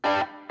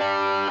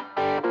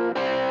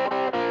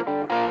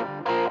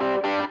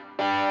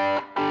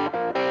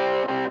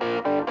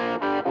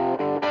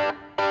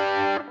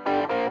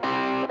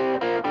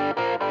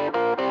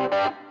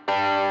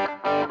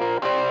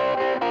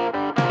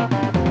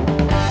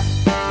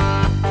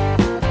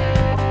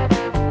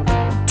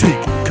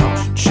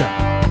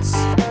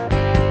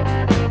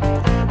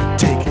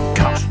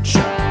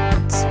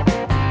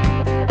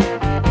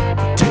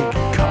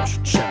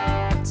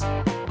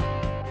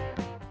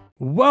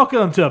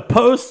welcome to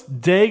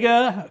Post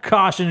Dega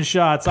Caution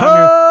Shots.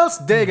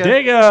 Post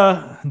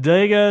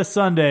Dega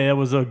Sunday. It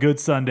was a good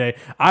Sunday.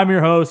 I'm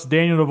your host,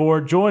 Daniel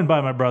Navor, joined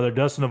by my brother,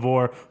 Dustin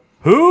Navor,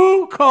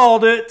 who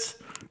called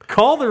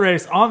the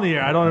race on the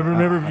air. I don't even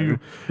remember if you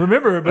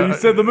remember it, but you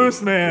said the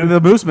Moose Man. The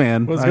Moose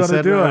Man was going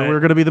to do it. We're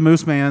going to be the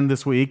Moose Man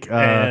this week.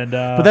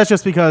 But that's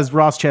just because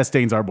Ross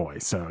Chastain's our boy.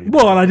 So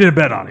well, and I didn't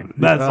bet on him.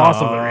 That's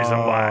also the reason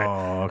why.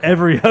 Okay.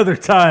 Every other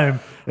time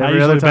I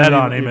usually bet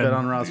on him. You bet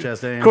on Ross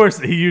Chastain. Of course,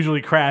 he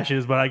usually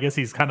crashes, but I guess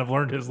he's kind of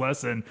learned his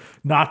lesson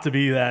not to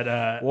be that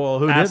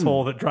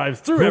asshole that drives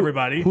through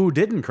everybody. Who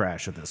didn't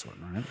crash at this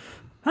one,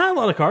 right? A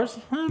lot of cars.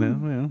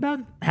 Yeah.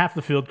 About half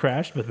the field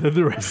crashed, but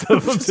the rest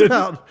of them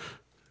didn't.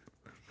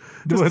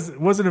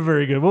 Wasn't a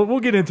very good. We'll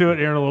get into it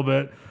here in a little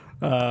bit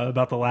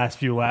about the last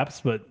few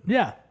laps, but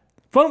yeah,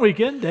 fun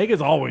weekend.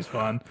 Dega's always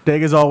fun.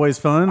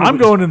 I'm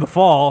going in the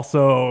fall,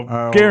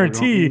 so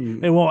guarantee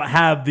they won't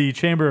have the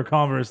Chamber of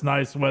Commerce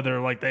nice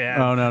weather like they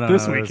had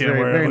this weekend.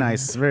 Very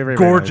nice, very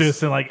gorgeous,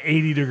 nice. and like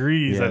 80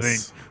 degrees. Yes. I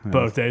think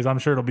both days. I'm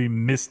sure it'll be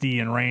misty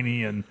and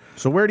rainy. And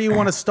so, where do you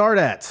want to start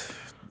at?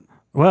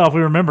 Well, if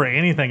we remember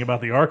anything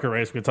about the ARCA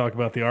race, we could talk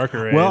about the ARCA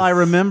race. Well, I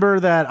remember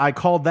that I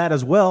called that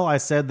as well. I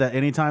said that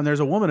anytime there's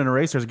a woman in a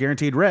race, there's a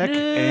guaranteed wreck,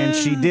 and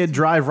she did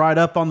drive right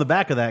up on the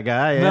back of that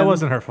guy. That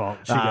wasn't her fault.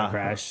 She got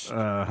crashed.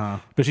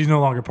 But she's no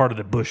longer part of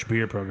the Busch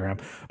Beer program.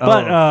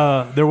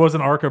 But there was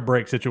an ARCA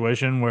brake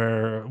situation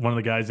where one of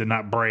the guys did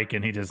not brake,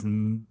 and he just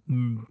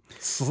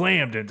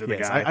slammed into the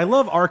guy. I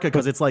love ARCA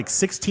because it's like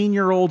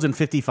 16-year-olds and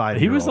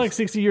 55-year-olds. He was like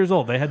 60 years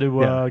old. They had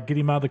to get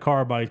him out of the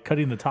car by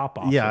cutting the top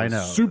off. Yeah, I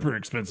know. Super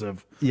expensive.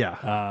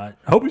 Yeah.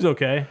 Hope he's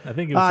okay. I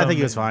think he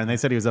was fine. They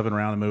said he was up and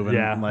around and moving.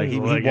 Yeah, like he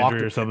walked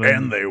or something.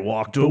 And they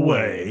walked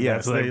away.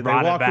 Yes, so they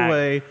walked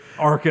away.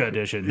 ARCA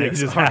edition. They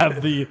just ARCA.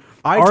 have the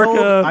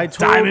ARCA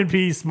Diamond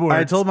P Sports.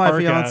 I told my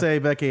ARCA. fiance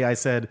Becky. I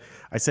said,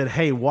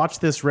 hey, watch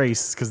this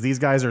race because these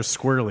guys are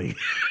squirrely.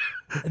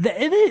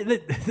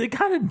 They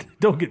kind of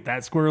don't get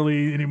that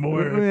squirrely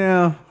anymore.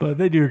 Yeah, but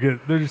they do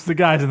get. They're just the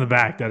guys in the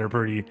back that are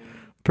pretty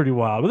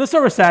wild. But let's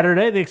start with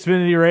Saturday, the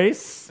Xfinity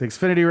race.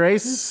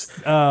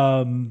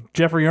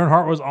 Jeffrey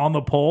Earnhardt was on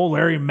the pole.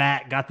 Larry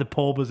Mack got the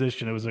pole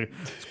position. It was a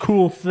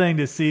cool thing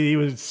to see. He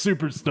was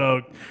super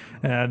stoked.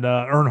 And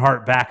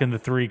Earnhardt back in the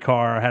 3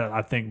 car.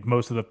 I think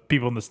most of the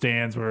people in the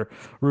stands were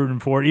rooting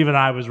for it. Even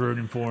I was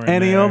rooting for him.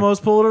 And he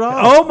almost pulled it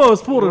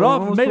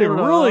off. Made it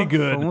really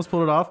good. Almost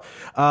pulled it off.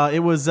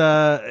 It was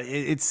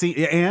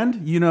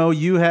and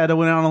you had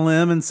went out on a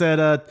limb and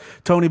said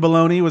Tony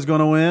Baloney was going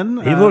to win.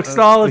 He looked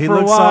solid for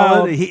a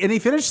while. He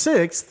finished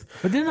 6th.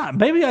 But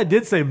maybe I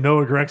did say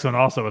Noah Gragson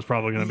also was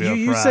probably going to be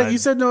up front. You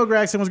said Noah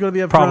Gragson was going to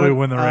be up probably front.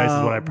 Win the race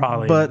is what I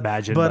probably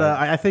imagined. But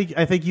I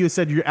think you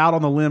said your out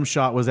on the limb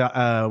shot was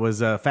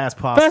Fast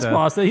Pasta. Fast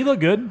Pasta. He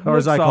looked good. Or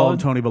as I call him,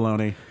 Tony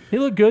Baloney. He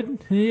looked good.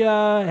 He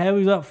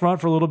was up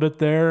front for a little bit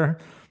there.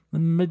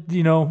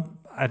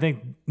 I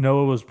think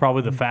Noah was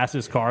probably the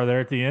fastest car there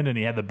at the end, and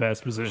he had the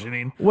best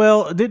positioning.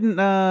 Well,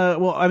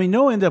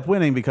 Noah ended up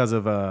winning because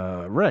of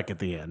a wreck at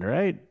the end,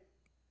 right?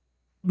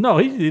 No,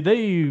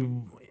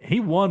 he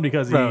won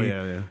because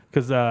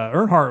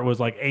Earnhardt was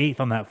like 8th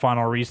on that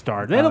final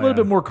restart. They had a little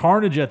bit more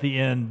carnage at the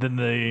end than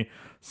the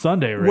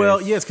Sunday race.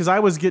 Well, yes, because I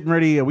was getting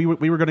ready. We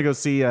were going to go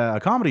see a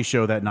comedy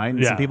show that night,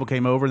 and some people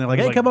came over, and they're like,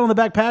 hey, come on the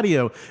back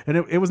patio. And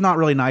it was not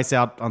really nice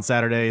out on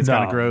Saturday. It's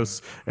kind of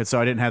gross. And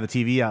so I didn't have the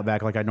TV out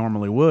back like I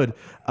normally would.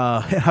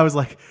 And I was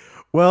like,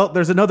 well,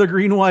 there's another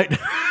green, white.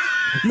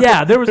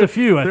 Yeah, there was a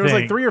few. There was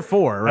like 3 or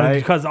 4, right?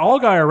 Because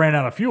Allgaier ran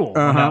out of fuel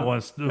on that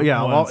one. And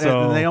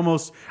they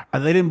almost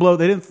they didn't blow.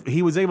 They didn't.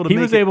 He was able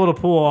to. Able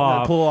to pull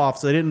off.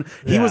 So they didn't.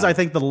 He was, I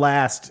think, the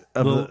last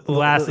of the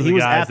last. He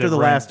was after the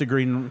last to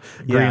green.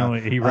 Yeah,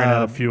 he ran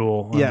out of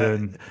fuel.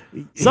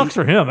 Sucks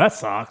for him. That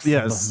sucks.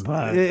 Yes,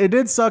 it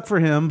did suck for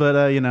him, but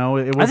it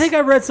was. I think I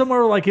read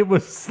somewhere like it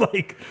was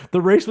like the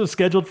race was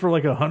scheduled for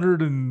like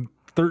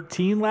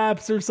 113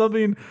 laps or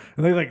something,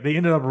 and they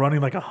ended up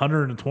running like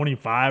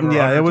 125. Or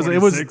it was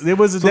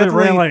so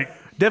definitely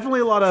definitely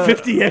a lot of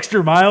 50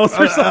 extra miles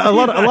or something.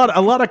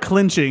 A lot of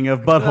clinching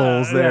of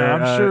buttholes there. Yeah,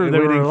 I'm sure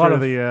there were a lot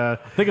of I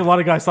think a lot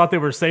of guys thought they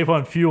were safe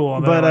on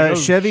fuel. But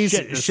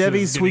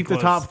Chevys sweep the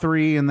top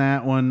 3 in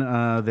that one.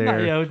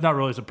 There, not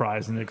really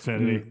surprised in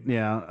Xfinity.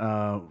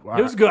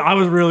 It was good. I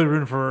was really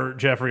rooting for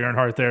Jeffrey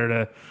Earnhardt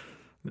there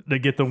to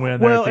get the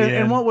win. Well,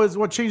 and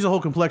what changed the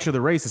whole complexion of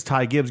the race is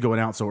Ty Gibbs going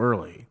out so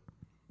early.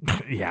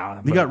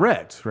 Yeah, he got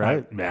wrecked,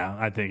 right?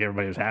 I think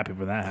everybody was happy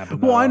when that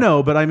happened. Well, I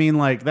know, but I mean,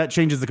 like that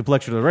changes the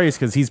complexion of the race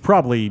because he's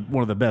probably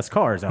one of the best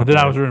cars out there.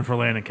 Then I was rooting for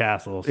Landon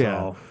Castle,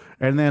 so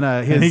and then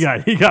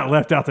he got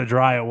left out to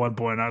dry at one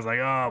point. And I was like,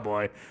 oh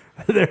boy,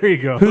 there he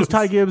goes. Who's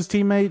Ty Gibbs'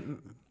 teammate?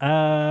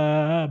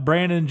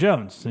 Brandon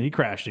Jones. He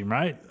crashed him,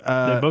 right?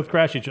 They both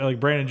crashed each other.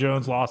 Like Brandon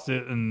Jones lost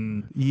it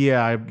and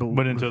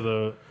went into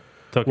the.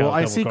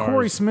 I see cars.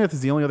 Corey Smith is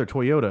the only other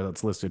Toyota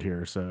that's listed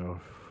here, so.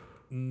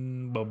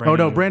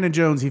 Brandon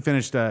Jones. He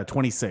finished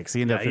 26.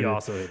 He ended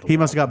up. He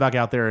must have got back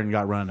out there and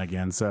got running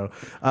again. So,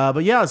 Noah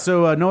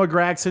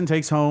Gragson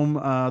takes home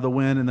the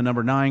win in the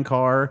number 9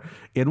 car,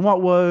 in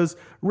what was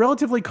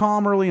relatively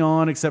calm early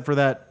on, except for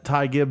that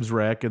Ty Gibbs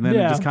wreck, and then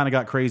it just kind of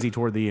got crazy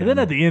toward the end. And then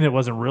at the end, it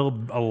wasn't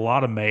a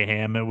lot of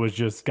mayhem. It was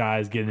just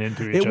guys getting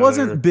into each other. It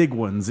wasn't big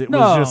ones. It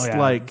was just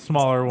like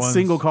smaller ones,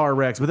 single car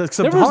wrecks. But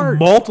there was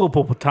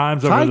multiple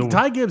times over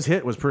Ty Gibbs'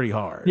 hit was pretty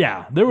hard.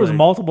 Yeah, there was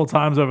multiple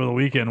times over the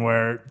weekend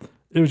where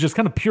it was just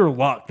kind of pure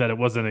luck that it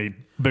wasn't a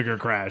bigger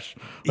crash.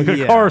 Like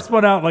a car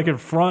spun out like in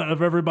front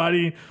of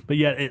everybody, but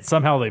yet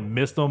somehow they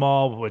missed them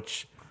all.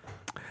 Which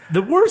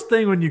the worst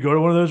thing when you go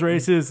to one of those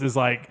races is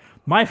like,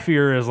 my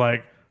fear is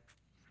like,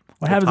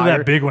 what happens if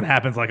that big one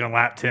happens like on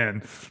lap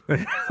 10?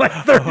 Like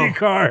 30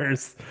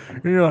 cars.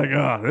 And you're like,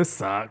 oh, this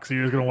sucks.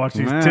 You're just going to watch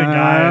these 10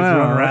 guys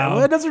run around.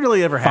 Well, it doesn't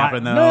really ever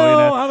happen, though.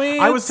 No, I mean,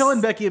 I was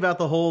telling Becky about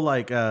the whole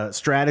like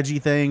strategy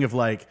thing of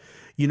like,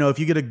 if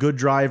you get a good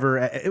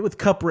driver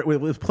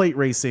with plate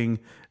racing,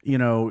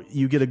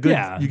 you get a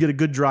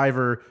good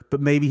driver,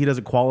 but maybe he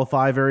doesn't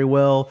qualify very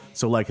well.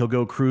 So like he'll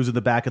go cruise in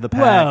the back of the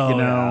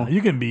pack.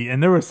 You can be,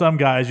 and there were some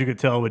guys you could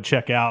tell would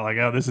check out like,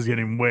 oh, this is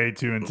getting way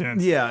too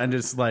intense. Yeah, and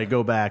just like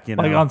go back.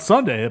 Like on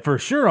Sunday, for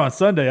sure. On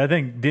Sunday, I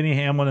think Denny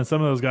Hamlin and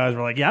some of those guys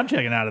were like, yeah, I'm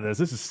checking out of this.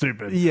 This is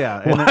stupid.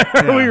 Yeah, why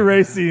are we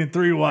racing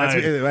 3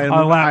 wide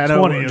on lap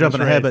 20? Jumping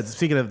ahead, but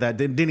speaking of that,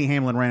 Denny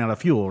Hamlin ran out of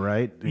fuel,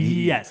 right?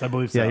 Yes, I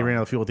believe so. Yeah, he ran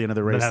out of fuel at the end of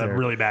the race. I had a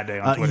really bad day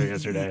on Twitter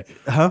yesterday.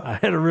 I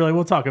had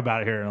we'll talk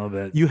about it here in a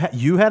little bit.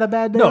 You had a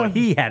bad day? No,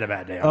 he had a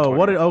bad day on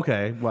Twitter.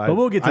 Okay. Well, but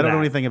we'll get to that. I don't know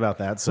anything about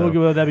that. So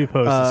that'd be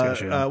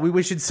post-discussion.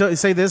 We should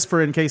say this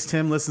in case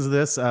Tim listens to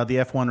this. The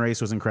F1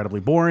 race was incredibly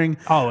boring.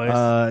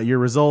 Always. Your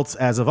results,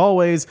 as of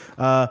always,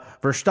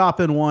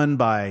 Verstappen won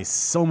by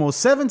almost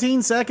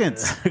 17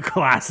 seconds.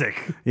 Classic.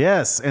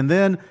 Yes. And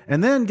then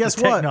guess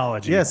what?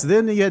 Technology. Yes.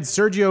 Then you had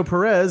Sergio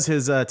Perez,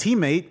 his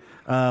teammate,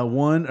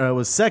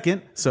 was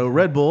second. So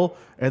Red Bull.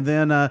 And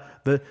then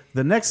the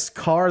next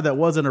car that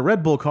wasn't a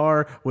Red Bull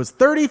car was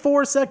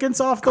 34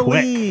 seconds off the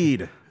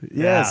lead.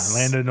 Yes,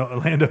 Lando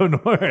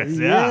Norris.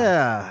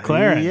 Yeah,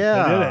 McLaren.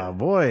 Yeah, they did it.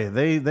 Boy,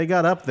 they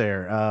got up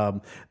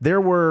there.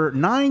 There were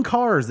 9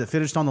 cars that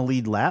finished on the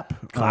lead lap.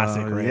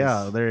 Classic race.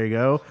 Yeah, there you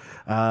go.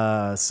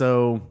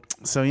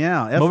 So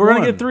yeah, F1. But we're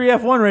gonna get 3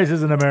 F1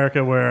 races in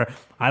America where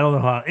I don't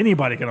know how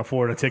anybody can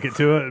afford a ticket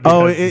to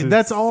it.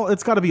 That's all.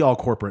 It's got to be all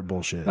corporate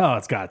bullshit. Oh,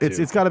 it's got to.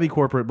 It's got to be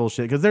corporate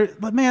bullshit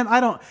but man,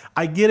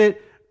 I get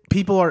it.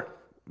 People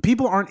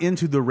aren't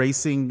into the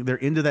racing. They're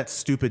into that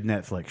stupid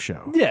Netflix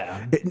show.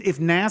 Yeah. If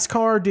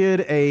NASCAR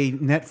did a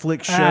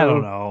Netflix show, I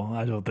don't know.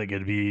 I don't think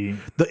it'd be.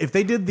 If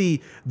they did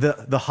the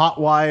Hot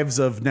Wives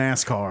of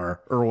NASCAR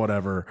or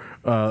whatever,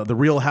 the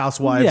Real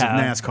Housewives of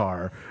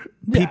NASCAR.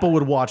 People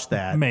would watch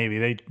that.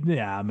 Maybe. I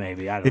don't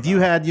know. If you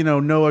had,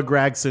 Noah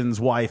Gragson's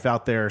wife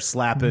out there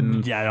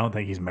slapping. Yeah, I don't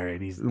think he's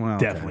married. He's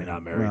definitely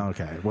not married. Well,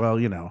 okay.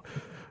 Well,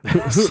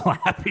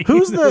 Slappy.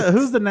 Who's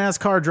the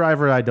NASCAR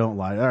driver I don't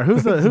like? Or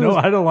No,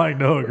 I don't like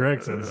Noah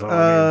Gragson. So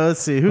let's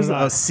see. Who's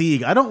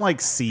Sieg? I don't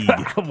like Sieg.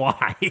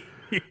 Why?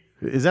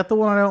 Is that the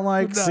one I don't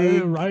like?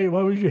 Sieg? Right?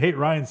 Why would you hate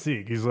Ryan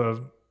Sieg? He's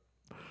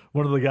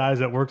one of the guys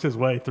that works his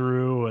way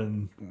through,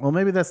 and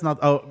maybe that's not.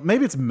 Oh,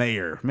 maybe it's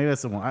Mayer. Maybe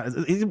that's the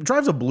one. He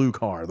drives a blue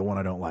car. The one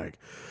I don't like.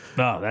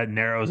 No, that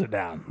narrows it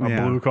down.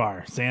 Blue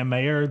car. Sam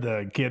Mayer,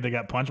 the kid that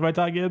got punched by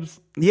Ty Gibbs.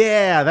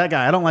 Yeah, that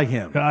guy. I don't like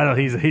him. I know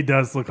he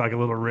does look like a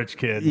little rich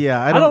kid. Yeah,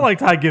 I don't like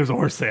Ty Gibbs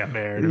or Sam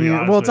Mayer. To be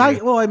honest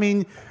I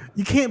mean,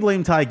 you can't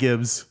blame Ty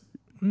Gibbs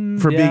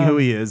for being who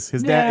he is.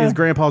 His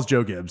grandpa's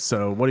Joe Gibbs.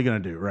 So what are you gonna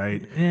do,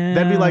 right? Yeah.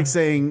 That'd be like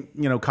saying,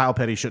 Kyle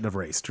Petty shouldn't have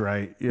raced,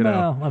 right?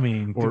 I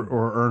mean, or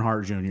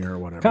Earnhardt Jr. or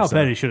whatever. Kyle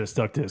Petty should have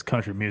stuck to his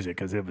country music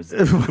because it was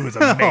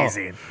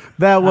amazing.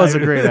 That was a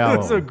great album. It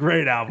was a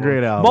great album.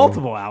 Great album.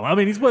 Multiple albums. I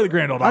mean, he's played the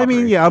Grand Ole Opry. I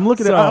mean, yeah. I'm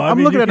looking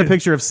at a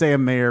picture of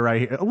Sam Mayer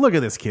right here. Look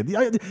at this kid.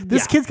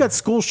 This kid's got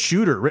school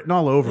shooter written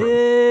all over him.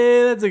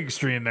 Yeah, that's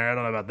extreme there. I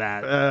don't know about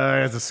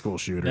that. It's a school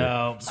shooter.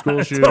 No,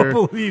 school shooter. I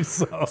don't believe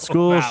so.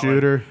 School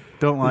shooter.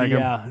 Don't like him.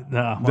 Yeah,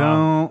 no.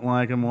 Don't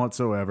like him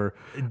whatsoever.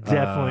 It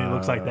definitely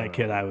looks like that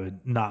kid I would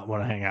not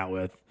want to hang out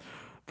with,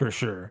 for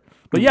sure.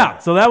 But yeah,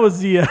 so that was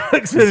the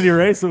Xfinity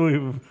race. So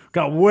we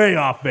got way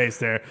off base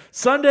there.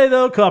 Sunday,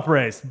 though, Cup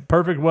race.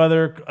 Perfect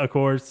weather, of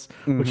course,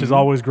 which is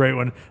always great.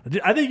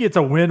 I think it's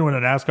a win when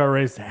a NASCAR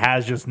race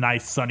has just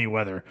nice sunny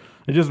weather.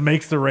 It just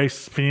makes the race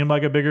seem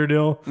like a bigger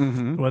deal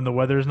when the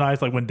weather's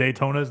nice. Like when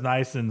Daytona is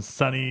nice and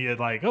sunny,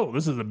 it's like, oh,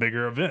 this is a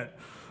bigger event.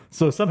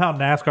 So somehow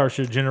NASCAR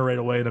should generate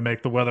a way to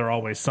make the weather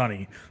always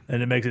sunny,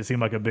 and it makes it seem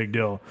like a big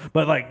deal.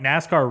 But like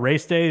NASCAR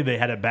race day, they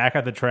had it back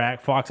at the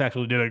track. Fox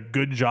actually did a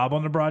good job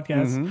on the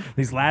broadcast.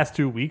 These last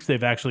 2 weeks,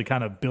 they've actually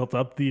kind of built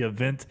up the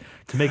event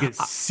to make it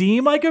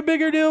seem like a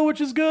bigger deal,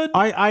 which is good.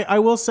 I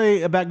will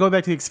say, going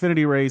back to the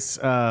Xfinity race,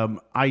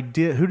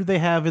 who did they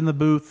have in the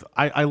booth?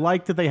 I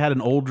liked that they had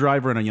an old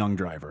driver and a young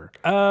driver.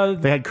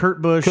 They had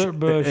Kurt Busch.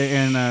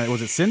 And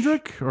was it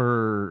Cindric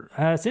or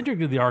Cindric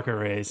did the ARCA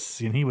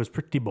race, and he was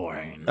pretty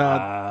boring.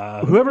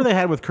 Whoever they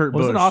had with Kurt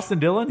Busch. Was it Austin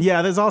Dillon?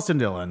 Yeah, there's Austin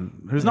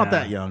Dillon, who's not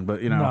that young,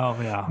 but he's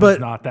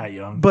not that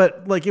young.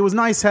 But like, it was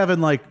nice having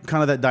like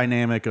kind of that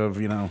dynamic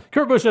of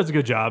Kurt Busch does a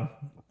good job.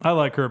 I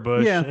like Kurt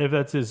Busch. Yeah. If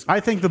that's his, I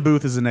think the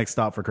booth is the next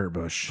stop for Kurt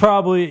Busch.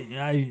 Probably.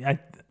 I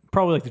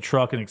probably like the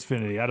truck and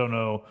Xfinity. I don't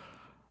know.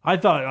 I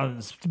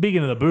thought,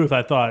 speaking of the booth,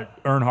 I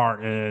thought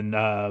Earnhardt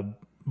and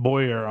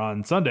Boyer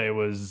on Sunday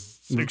was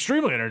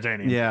extremely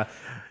entertaining. Yeah.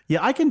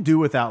 I can do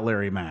without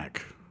Larry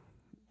Mack.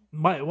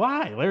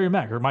 Why Larry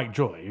Mack or Mike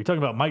Joy? You're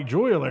talking about Mike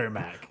Joy or Larry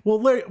Mack? Well,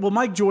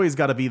 Mike Joy's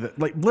got to be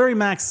Larry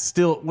Mack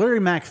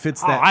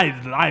fits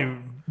that.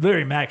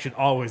 Larry Mack should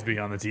always be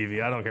on the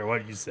TV. I don't care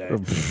what you say.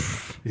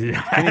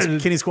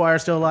 Kenny Squire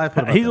still alive?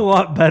 He's a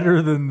lot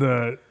better than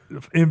the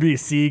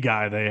NBC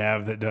guy they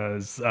have that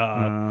does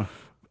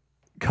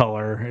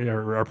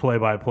color or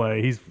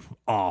play-by-play. He's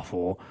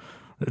awful.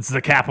 It's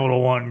the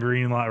Capital One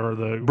green light or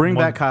the bring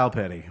back Kyle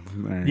Petty.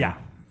 Yeah.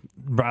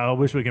 I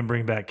wish we can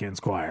bring back Ken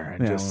Squire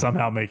and just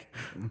somehow make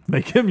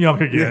him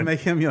young again. Yeah, make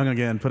him young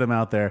again. Put him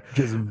out there.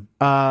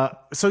 The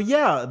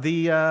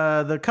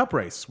Cup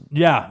race.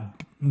 Yeah,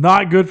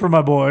 not good for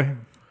my boy.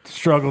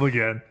 Struggled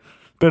again.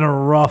 Been a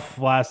rough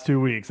last 2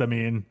 weeks. I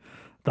mean,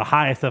 the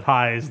highest of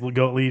highs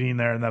leading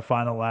there in that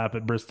final lap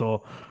at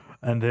Bristol,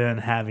 and then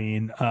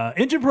having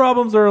engine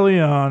problems early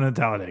on in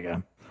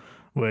Talladega,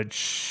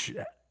 which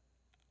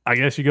I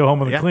guess you go home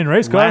with a clean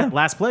race car.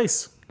 Last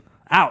place.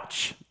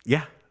 Ouch.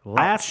 Yeah.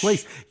 Last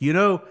place. You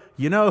know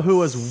who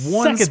was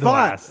one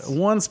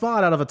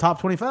spot out of a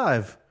top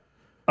 25?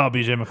 Oh,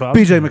 BJ McLeod.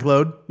 BJ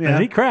McLeod. Yeah.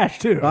 And he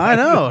crashed too. I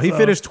know. He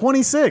finished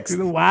 26th.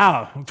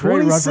 Wow.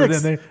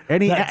 26th.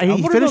 And he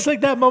finished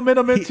take that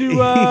momentum into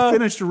he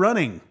finished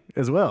running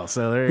as well.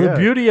 So there you go. The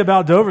beauty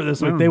about Dover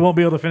this week, they won't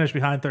be able to finish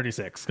behind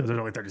 36 because there's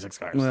only 36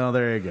 cars. Well,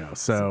 there you go.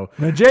 So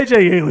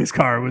JJ Haley's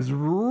car was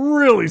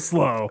really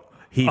slow.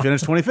 He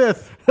finished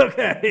 25th.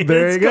 Okay.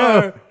 There you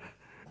go.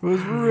 It was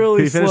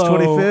really slow. He finished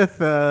 25th.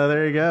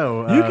 There you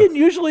go. You can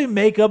usually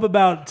make up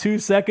about 2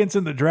 seconds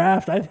in the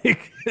draft. I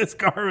think his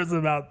car was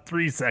about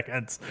 3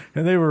 seconds,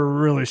 and they were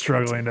really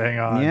struggling to hang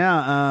on.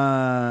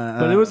 Yeah.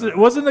 But it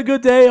wasn't a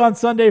good day on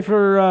Sunday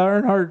for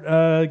Earnhardt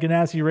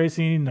Ganassi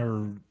Racing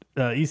or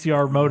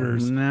ECR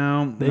Motors.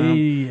 No.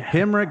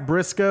 Hemrick,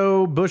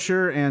 Briscoe,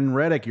 Buscher, and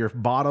Reddick, your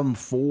bottom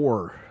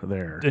 4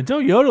 there. And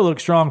Toyota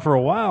looked strong for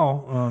a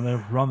while. They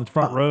were on the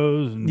front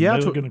rows. And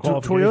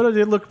Toyota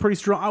did look pretty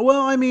strong.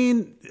 Well, I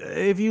mean,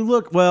 if you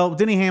look,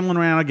 Denny Hamlin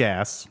ran out of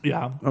gas.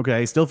 Yeah.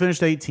 Okay, still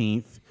finished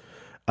 18th.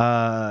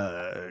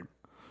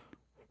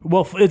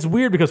 Well, it's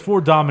weird because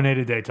Ford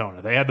dominated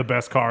Daytona. They had the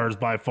best cars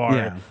by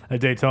far at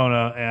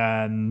Daytona,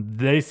 and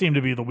they seem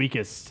to be the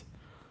weakest.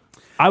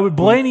 I would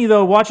Blaney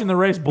though watching the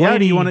race. Blaney,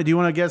 do you want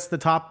to guess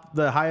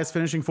the highest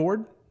finishing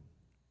Ford?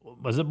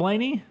 Was it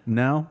Blaney?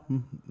 No.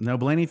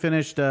 Blaney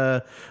finished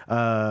 11th.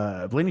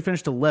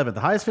 The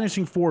highest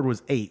finishing Ford was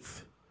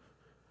 8th.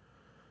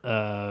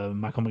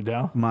 Michael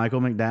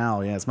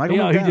McDowell. Yes, Michael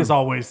McDowell. He just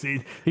always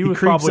he was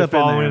probably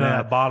following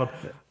that bottom.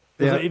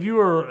 Yeah. If you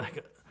were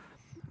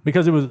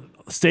because it was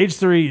stage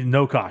 3,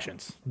 no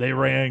cautions. They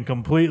ran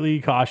completely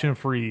caution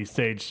free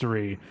stage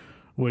 3,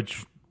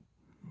 which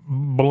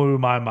blew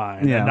my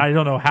mind. Yeah. And I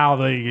don't know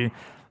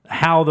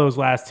how those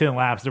last 10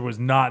 laps there was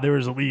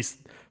at least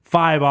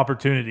 5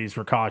 opportunities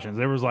for cautions.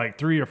 There was like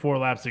 3 or 4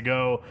 laps to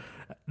go.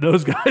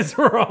 Those guys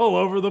were all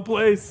over the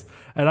place,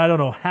 and I don't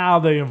know how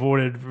they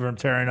avoided from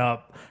tearing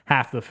up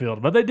half the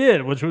field, but they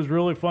did, which was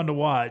really fun to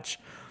watch.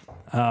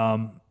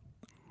 I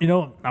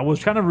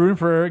was kind of rooting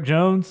for Eric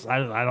Jones. I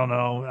don't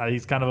know.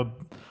 He's kind of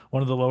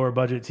one of the lower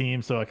budget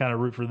teams, so I kind of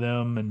root for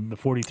them and the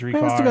 43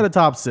 car. He still got a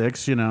top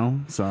 6,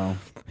 so.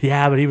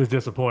 Yeah, but he was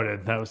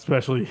disappointed. That was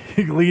especially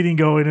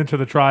going into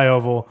the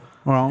tri-oval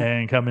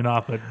and coming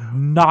off, but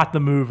not the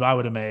move I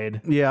would have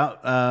made. Yeah,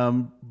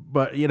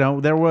 but,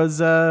 there was...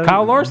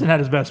 Kyle Larson had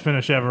his best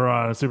finish ever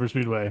on a super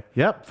speedway.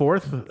 Yep,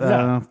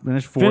 4th.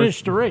 Finished 4th.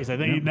 Finished the race. I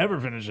think he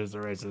never finishes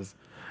the races.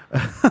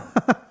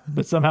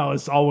 But somehow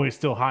it's always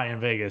still high in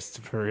Vegas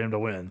for him to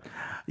win.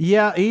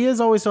 Yeah, he is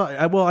always.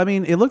 Well, I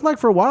mean, it looked like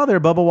for a while there,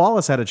 Bubba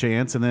Wallace had a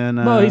chance, and then.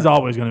 He's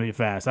always going to be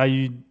fast.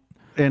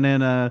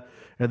 And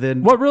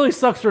then what really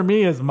sucks for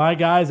me is my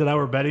guys that I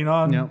were betting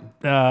on. Yep.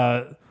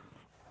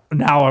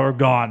 Now are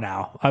gone.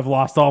 Now I've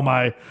lost all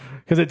my.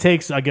 Because it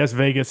takes, I guess,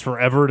 Vegas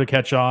forever to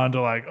catch on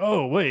to like,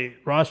 oh, wait,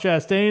 Ross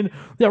Chastain?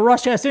 Yeah,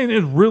 Ross Chastain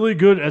is really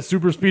good at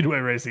super speedway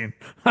racing.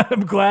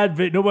 I'm glad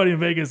nobody in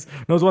Vegas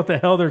knows what the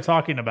hell they're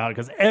talking about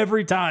because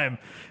every time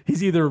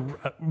he's either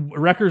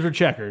wreckers or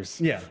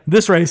checkers. Yeah.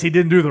 This race, he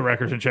didn't do the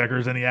wreckers and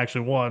checkers, and he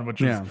actually won, which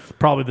is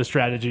probably the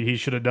strategy he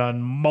should have done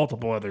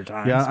multiple other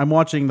times. Yeah, I'm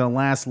watching the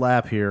last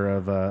lap here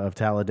of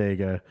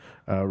Talladega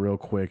real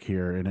quick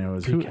here, and it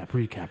was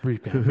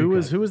recap. Who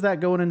was that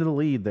going into the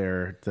lead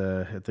there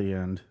at the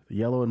end? The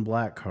yellow and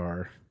black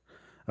car.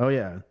 Oh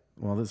yeah.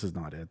 Well, this is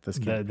not it.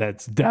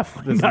 That's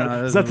definitely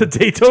not. Is that the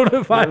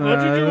Daytona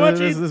 500 you're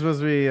watching? This is supposed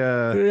to be.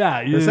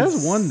 This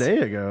says 1 day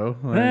ago.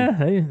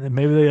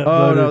 Maybe they.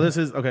 Oh no, this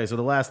is okay. So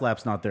the last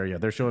lap's not there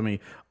yet. They're showing me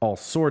all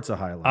sorts of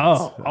highlights.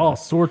 Oh, all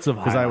sorts of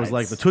highlights. Because I was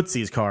like, the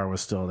Tootsie's car was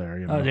still there.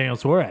 Daniel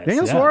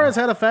Suarez. Suarez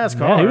had a fast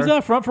car. Yeah, he was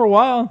out front for a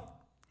while.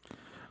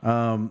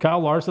 Kyle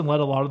Larson led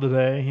a lot of the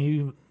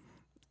day.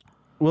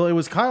 Well, it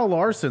was Kyle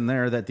Larson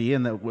there at the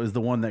end that was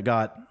the one that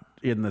got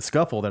in the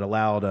scuffle that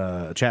allowed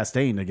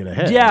Chastain to get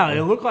ahead. Yeah,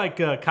 it looked like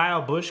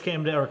Kyle Busch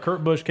came down, or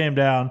Kurt Busch came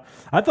down.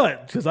 I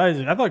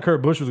thought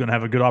Kurt Busch was going to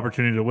have a good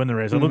opportunity to win the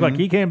race. It looked like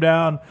he came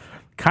down,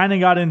 kind of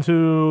got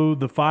into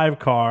the 5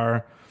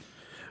 car,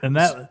 and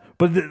that.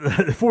 But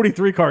the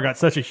 43 car got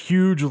such a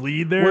huge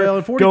lead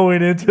there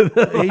going into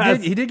the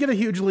he did get a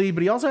huge lead,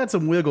 but he also had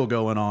some wiggle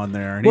going on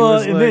there.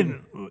 And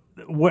then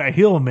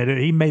he'll admit it,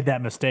 he made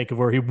that mistake of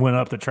where he went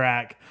up the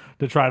track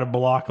to try to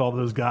block all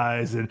those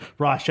guys, and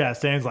Ross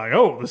Chastain's like,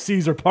 "Oh, the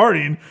C's are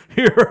partying.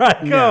 Here I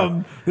come."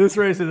 Yeah. This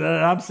race, and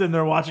I'm sitting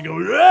there watching,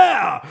 going,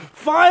 "Yeah,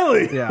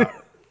 finally!" Yeah.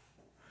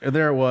 And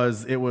there it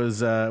was. It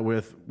was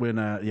with when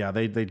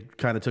they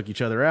kind of took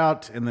each other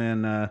out, and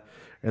then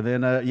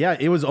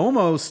it was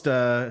almost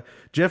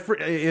Jeffrey.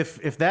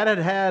 If that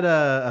had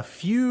a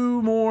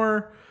few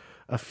more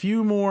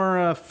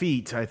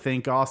feet, I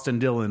think Austin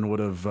Dillon would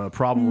have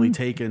probably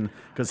taken,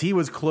 because he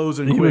was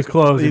closing. He was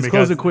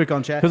closing quick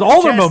on Chastain. Because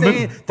all the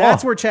momentum.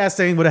 That's where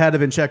Chastain would have had to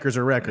been checkers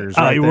or wreckers.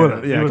 He would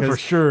have. Yeah, for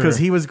sure. Because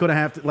he was going to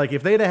have to, like,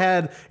 if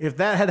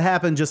that had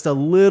happened just a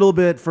little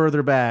bit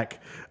further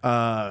back,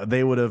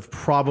 they would have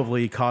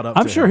probably caught up.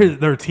 I'm sure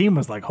their team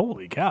was like,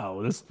 "Holy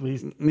cow! This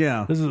is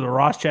a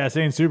Ross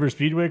Chastain Super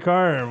Speedway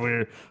car, and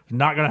we're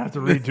not going to have to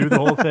redo the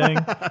whole thing."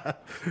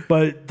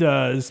 But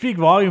speak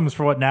volumes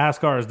for what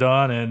NASCAR has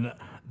done, and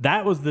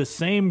that was the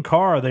same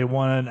car they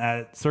won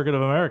at Circuit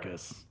of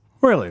Americas.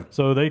 Really?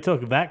 So they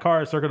took that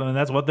car at Circuit, and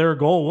that's what their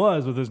goal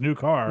was with this new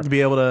car, to be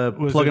able to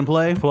plug and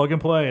play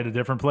at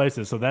different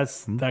places. So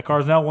that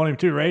car's now winning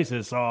 2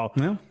 races. So.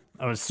 Yeah.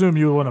 I would assume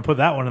you would want to put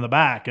that one in the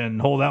back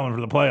and hold that one for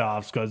the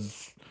playoffs,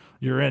 because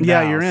you're in now.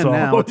 Yeah, you're in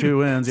now with 2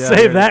 wins. Yeah,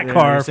 save that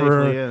car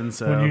for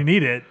when you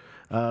need it.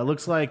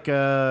 Looks like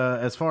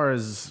as far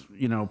as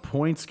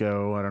points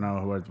go, I don't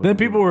know. Then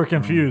people were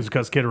confused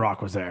because Kid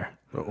Rock was there.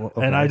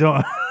 Okay. And I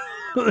don't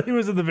 – he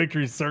was in the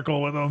victory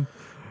circle with them.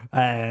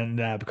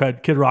 And because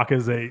Kid Rock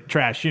is a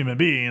trash human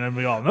being, and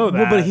we all know that.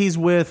 Well, but he's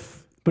with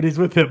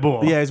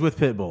Pitbull. Yeah, he's with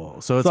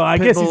Pitbull. So I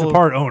guess he's a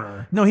part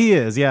owner. No, he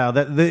is. Yeah,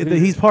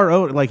 he's part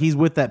owner. Like, he's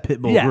with that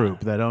Pitbull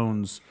group that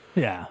owns.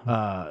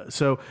 Yeah.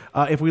 So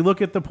if we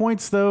look at the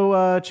points,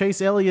 though,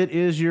 Chase Elliott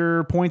is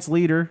your points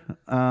leader.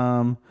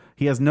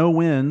 He has no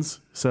wins.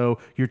 So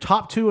your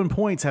top 2 in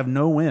points have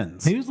no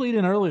wins. He was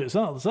leading earlier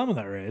some of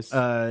that race.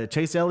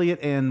 Chase Elliott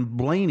and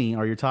Blaney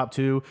are your top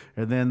 2,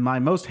 and then my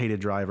most hated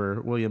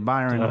driver, William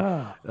Byron,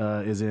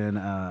 is in.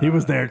 He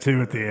was there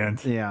too at the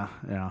end. Yeah.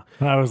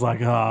 I was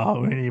like,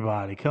 oh,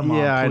 anybody, come on,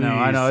 yeah, please.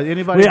 I know.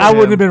 Anybody? I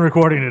wouldn't have been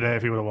recording today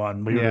if he would have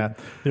won. They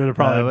would have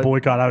probably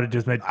boycotted. I would have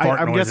just made fart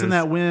noises. I'm guessing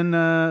that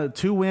win,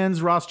 2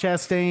 wins. Ross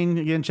Chastain,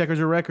 again, checkers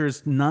or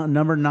wreckers,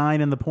 number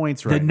 9 in the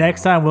points right now. The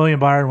next time William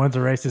Byron wins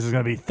a race, this is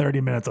going to be 30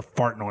 minutes of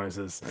fart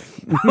noises.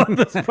 On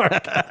this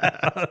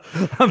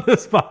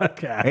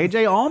podcast.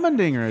 AJ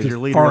Allmendinger is your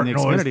leader in the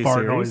Xfinity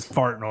Series.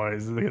 Fart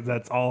noise.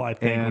 That's all I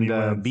think.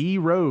 And B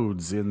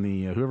Rhodes in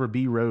the whoever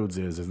B Rhodes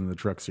is in the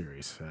Truck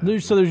Series.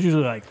 There's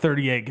usually like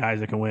 38 guys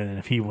that can win, and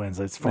if he wins,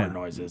 it's fart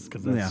noises,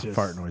 because that's just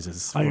fart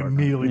noises. I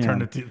immediately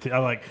turned it.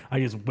 I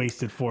just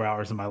wasted 4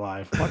 hours of my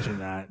life watching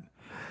that,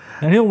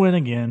 and he'll win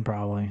again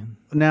probably.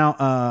 Now,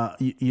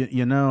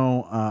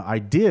 I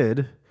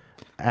did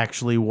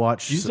actually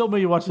watch. You told me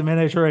you watched the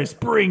NHRA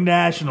Spring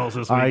Nationals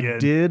this weekend. I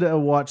did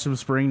watch some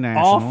Spring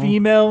Nationals.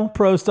 All-female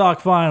Pro Stock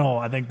Final.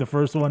 I think the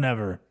first one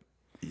ever.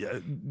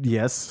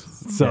 Yes.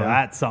 So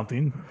that's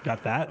something.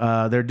 Got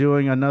that. They're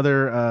doing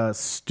another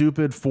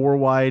stupid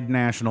 4-wide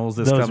Nationals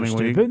this coming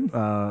week.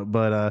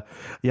 But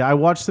I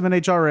watched some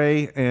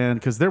NHRA, and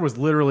because there was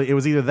literally, it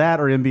was either that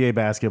or NBA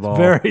basketball.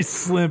 Very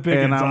slim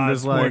pickings and I'm on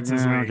just like,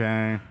 this week.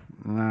 Okay.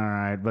 All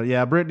right, but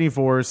yeah, Brittany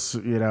Force,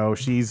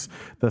 she's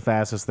the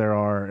fastest there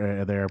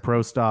are. They're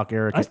Pro Stock.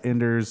 Erica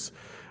Enders,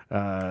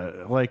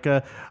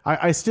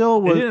 I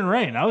still was. It didn't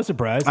rain. I was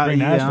surprised. Spring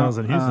Nationals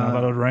in Houston. I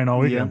thought it would rain all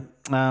weekend.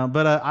 Yeah,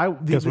 but I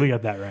guess we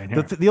got that rain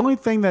here. The only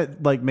thing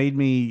that made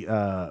me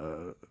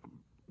kind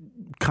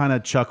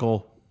of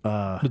chuckle.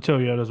 The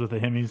Toyotas with the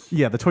Hemis.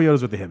 Yeah, the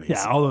Toyotas with the Hemis.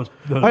 Yeah, all those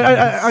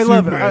I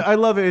love it. I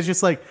love it. It's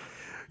just like,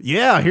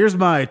 yeah, here's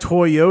my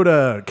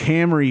Toyota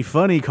Camry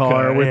funny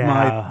car with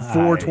my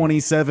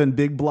 427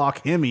 big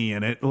block Hemi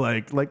in it.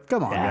 Like,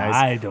 come on, guys.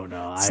 I don't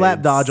know.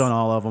 Slap Dodge on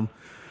all of them.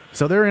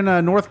 So they're in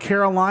North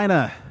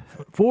Carolina.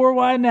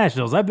 4-wide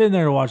Nationals. I've been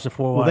there to watch the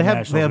 4-wide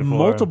Nationals. They have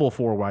multiple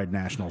 4-wide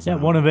Nationals. Yeah,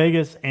 one in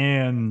Vegas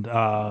and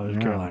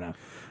Carolina.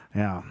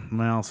 Yeah.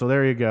 Well, so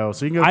there you go.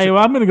 So you can go.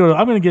 I'm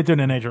gonna get to an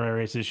NHRA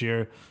race this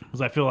year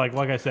because I feel like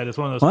I said, it's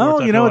one of those.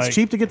 Well, it's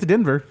cheap to get to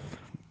Denver.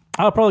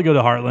 I'll probably go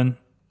to Heartland.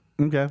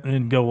 Okay.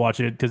 And go watch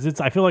it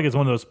because I feel like it's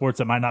one of those sports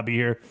that might not be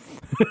here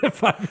in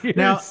 5 years.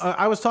 Now,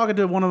 I was talking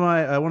to one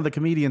of the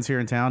comedians here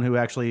in town who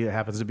actually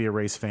happens to be a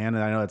race fan,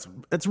 and I know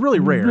it's really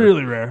rare.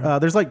 Really rare.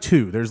 There's like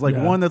 2. There's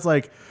one that's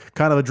like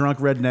kind of a drunk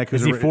redneck.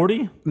 Is he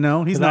 40?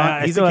 No, he's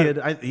not. He's a kid.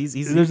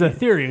 There's a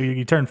theory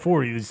you turn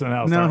 40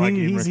 somehow. No,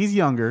 he's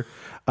younger.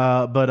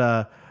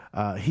 But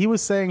he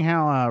was saying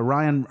how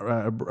Ryan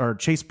or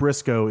Chase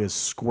Briscoe is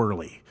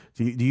squirrely.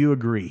 Do you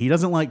agree? He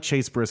doesn't like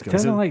Chase Briscoe. He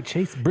doesn't like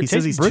Chase Briscoe.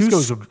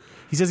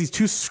 He says he's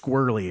too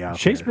squirrely out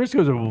Chase there.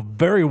 Briscoe's a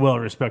very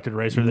well-respected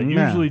racer that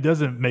usually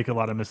doesn't make a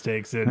lot of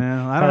mistakes. And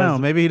I don't know.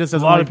 Maybe he just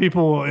doesn't a lot of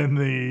people in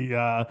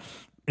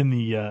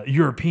the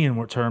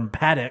European term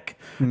paddock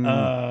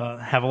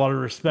have a lot of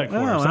respect for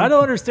him. So I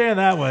don't understand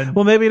that one.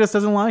 Well, maybe he just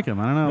doesn't like him.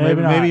 I don't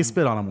know. Maybe he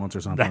spit on him once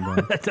or something.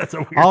 That's a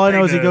weird all I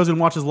know is he goes and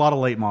watches a lot of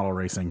late model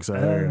racing. So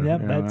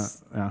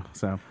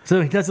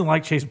so he doesn't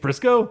like Chase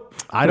Briscoe.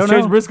 I don't know.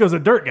 Chase Briscoe's a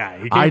dirt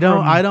guy. I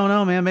don't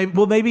know, man.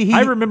 Maybe he.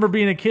 I remember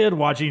being a kid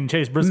watching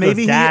Chase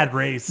Briscoe's dad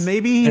race.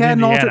 Maybe he had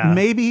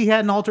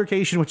an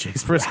altercation with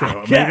Chase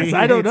Briscoe. Yes,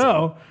 I don't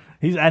know.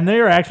 And they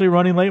are actually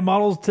running late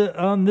models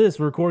on this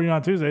recording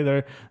on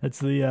Tuesday. It's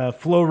the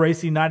Flow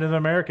Racing Night in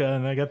America,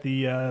 and they got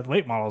the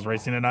late models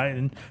racing tonight.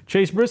 And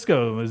Chase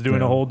Briscoe is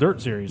doing a whole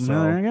dirt series.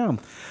 So there you go,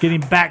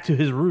 getting back to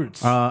his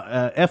roots.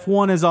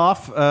 F1 is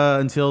off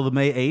until the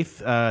May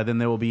 8th. Then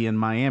they will be in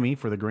Miami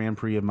for the Grand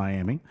Prix of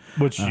Miami,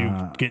 which you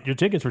get your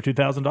tickets for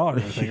 $2,000, I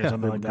think, or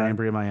something like that. Grand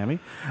Prix of Miami.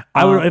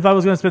 If I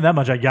was going to spend that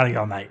much, I got to get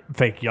on that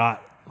fake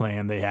yacht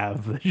land they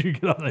have.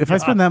 If I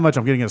spend that much,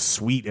 I'm getting a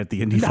suite at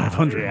the Indy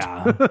 500.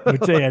 Yeah,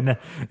 which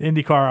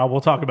IndyCar.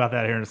 We'll talk about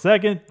that here in a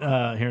second.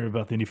 Hearing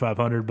about the Indy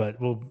 500,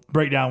 but we'll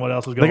break down what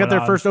else is going on. They got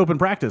their first open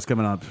practice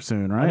coming up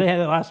soon, right? They had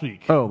it last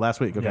week. Oh, last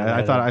week. Okay,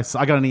 I thought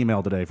I got an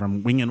email today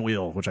from Wing and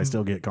Wheel, which I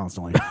still get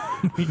constantly.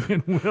 Wing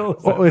and Wheel.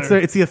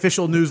 It's the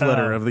official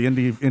newsletter of the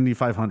Indy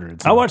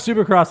 500. So. I watched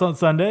Supercross on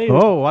Sunday.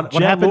 Oh, what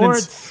happened?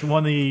 Lawrence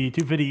won the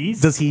 250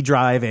 East. Does he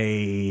drive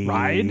a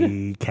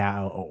ride?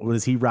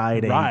 Does he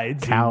ride a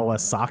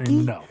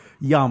Kawasaki? No.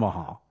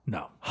 Yamaha?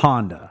 No.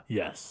 Honda?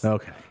 Yes.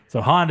 Okay.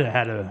 So Honda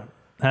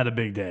had a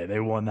big day. They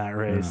won that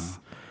race.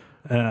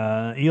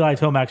 Eli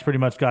Tomac's pretty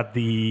much got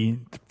the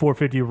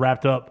 450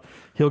 wrapped up.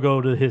 He'll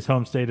go to his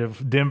home state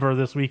of Denver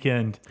this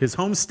weekend. His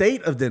home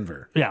state of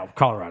Denver? Yeah,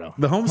 Colorado.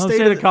 The home state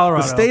of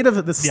Colorado.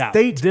 The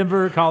state.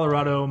 Denver,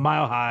 Colorado,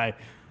 Mile High.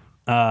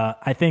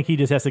 I think he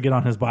just has to get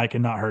on his bike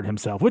and not hurt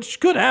himself, which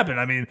could happen.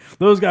 I mean,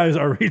 those guys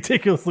are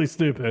ridiculously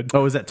stupid.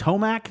 Oh, is that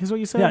Tomac is what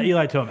you said? Yeah,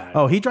 Eli Tomac.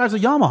 Oh, he drives a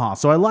Yamaha,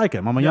 so I like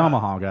him. I'm a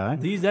Yamaha guy.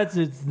 That's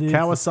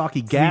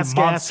Kawasaki gas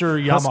monster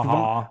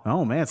Yamaha.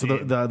 Oh, man. So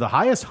the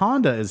highest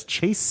Honda is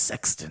Chase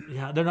Sexton.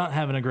 Yeah, they're not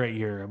having a great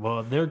year.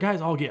 Well, their guys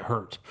all get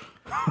hurt.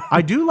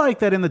 I do like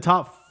that in the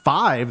top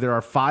 5, there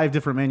are 5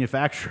 different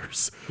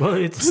manufacturers. Well,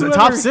 it's the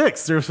top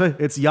 6.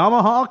 It's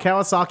Yamaha,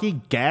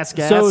 Kawasaki, Gas,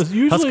 so it's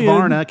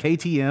Husqvarna,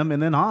 KTM,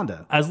 and then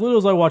Honda. As little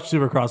as I watch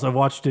Supercross, I've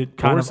watched it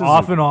kind of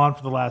off and on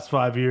for the last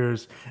 5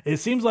 years. It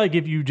seems like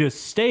if you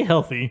just stay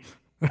healthy,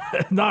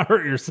 not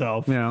hurt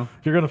yourself, you're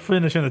going to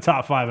finish in the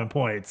top 5 in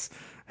points.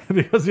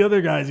 Because the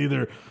other guys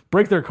either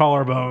break their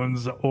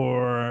collarbones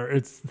or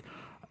it's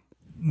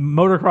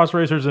motocross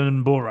racers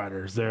and bull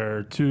riders.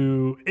 They're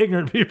too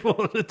ignorant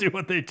people to do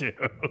what they do.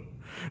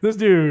 This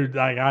dude,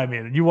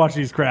 you watch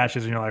these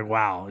crashes and you're like,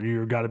 wow,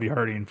 you've got to be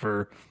hurting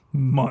for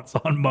months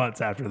on months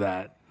after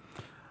that.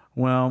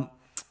 Well,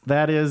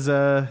 that is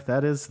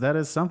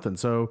something.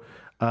 So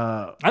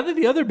I think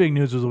the other big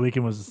news of the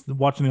weekend was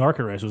watching the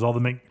ARCA race. Was all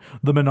the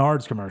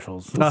Menards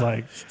commercials. It's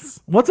like,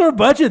 what's our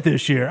budget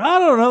this year? I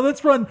don't know.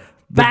 Let's run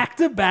back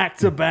to back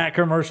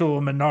commercial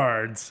with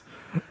Menards.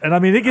 And I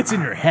mean, it gets in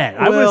your head.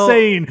 I was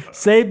saying,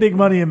 save big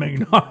money in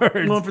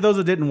Menards. Well, for those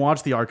that didn't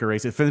watch the ARCA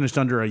race, it finished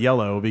under a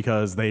yellow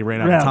because they ran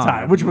out of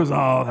time. Which was,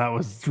 that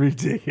was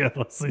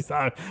ridiculously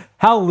sad.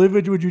 How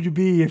livid would you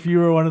be if you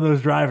were one of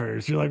those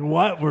drivers? You're like,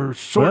 what? We're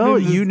shortening. Well,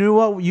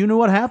 you knew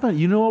what happened.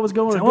 You knew what was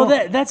going on.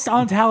 Well, that's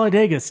on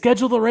Talladega.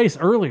 Schedule the race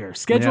earlier.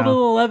 Schedule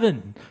till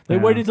 11. They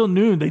waited till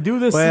noon. They do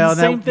this same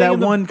thing. That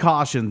one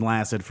caution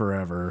lasted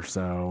forever.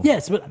 So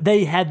yes, but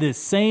they had this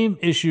same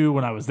issue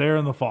when I was there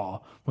in the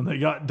fall. When they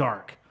got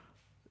dark.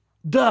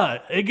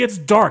 It gets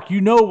dark.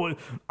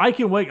 I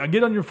can wait. I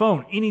get on your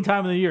phone any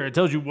time of the year. It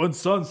tells you when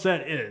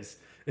sunset is.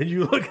 And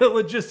you look at it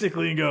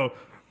logistically and go,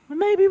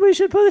 maybe we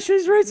should push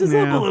these races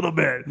up a little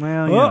bit.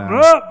 Well, we're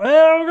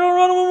going to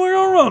run them when we're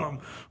going to run them.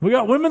 We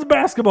got women's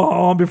basketball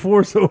on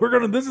before, so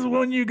this is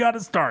when you got to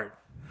start.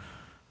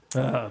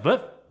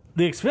 But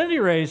the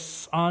Xfinity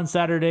race on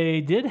Saturday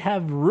did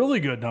have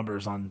really good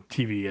numbers on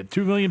TV at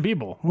 2 million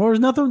people. Well,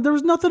 there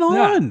was nothing on.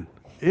 Yeah.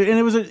 And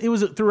it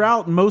was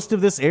throughout most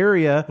of this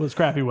area. It was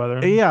crappy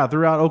weather. Yeah,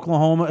 throughout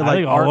Oklahoma. I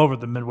think all over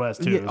the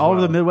Midwest, too. Yeah, all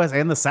over the Midwest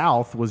and the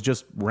South was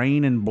just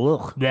rain and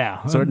blech.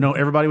 Yeah. So,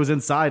 everybody was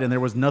inside and there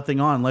was nothing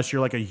on unless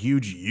you're like a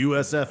huge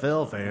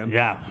USFL fan.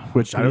 Yeah.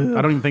 Which I don't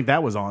even think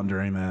that was on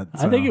during that.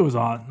 So. I think it was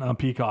on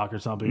Peacock or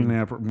something.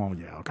 Yeah, well,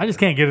 yeah. Okay. I just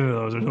can't get into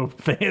those. There's no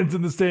fans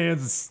in the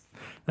stands.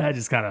 That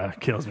just kind of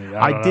kills me.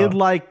 I did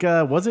like,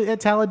 was it at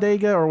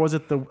Talladega or was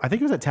it I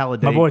think it was at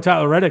Talladega. My boy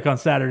Tyler Reddick on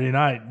Saturday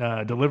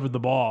night delivered the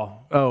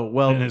ball. Oh,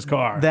 well. In his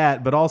car.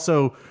 That, but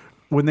also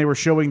when they were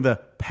showing the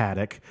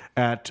paddock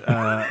at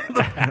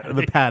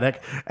the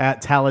paddock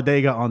at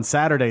Talladega on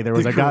Saturday. There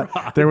was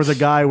a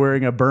guy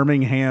wearing a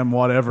Birmingham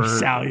whatever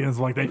stallions.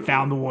 Like they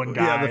found the one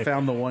guy. Yeah, they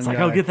found the one guy. Like,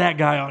 I'll get that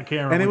guy on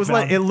camera. And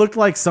it looked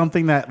like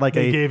something that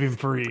they gave him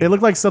free. It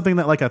looked like something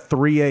that like a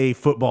 3A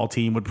football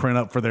team would print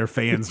up for their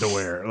fans to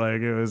wear.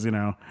 Like it was,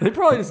 They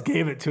probably just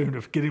gave it to him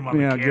to get him on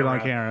camera. Get on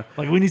camera.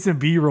 Like we need some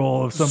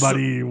B-roll of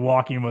somebody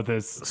walking with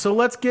us. So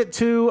let's get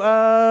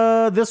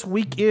to this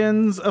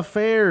weekend's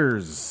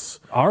affairs.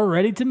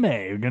 Already to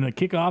May. We're going to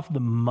kick off the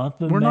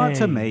month of May. We're not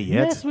to May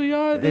yet. Yes, we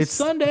are. It's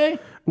Sunday.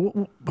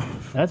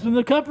 That's when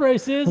the Cup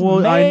race is. Well,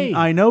 May.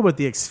 I know, but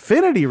the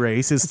Xfinity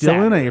race is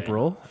still in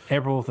April.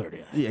 April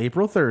 30th.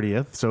 April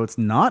 30th, so it's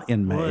not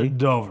in May.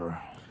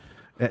 Dover.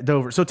 At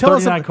Dover. So tell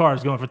us 39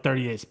 cars going for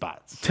 38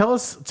 spots. Tell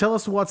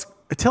us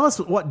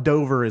what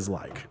Dover is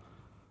like.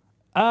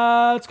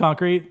 It's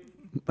concrete.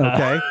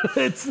 Okay.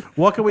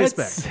 What can we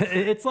expect?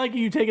 It's like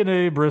you taking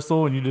a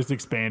Bristol and you just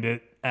expand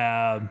it.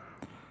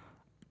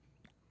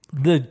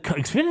 The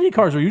Xfinity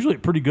cars are usually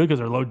pretty good because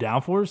they're low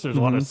downforce. There's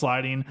a lot of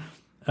sliding.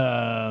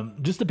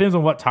 Just depends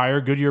on what tire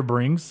Goodyear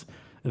brings.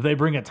 If they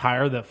bring a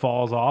tire that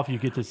falls off, you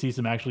get to see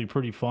some actually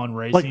pretty fun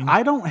racing. Like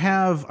I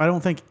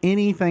don't think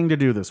anything to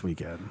do this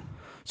weekend.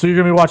 So you're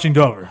gonna be watching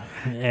Dover,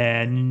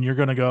 and you're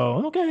gonna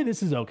go, okay,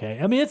 this is okay.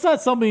 I mean, it's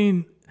not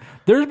something.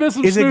 There's been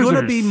some. Is snoozers. It going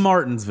to be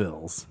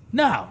Martinsville's?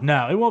 No,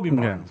 it won't be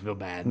Martinsville.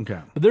 Bad. Okay.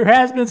 But there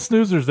has been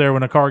snoozers there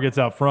when a car gets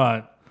out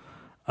front.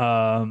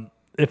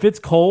 If it's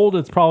cold,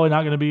 it's probably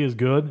not going to be as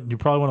good. You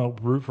probably want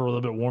to root for a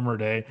little bit warmer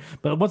day.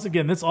 But once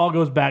again, this all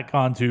goes back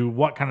onto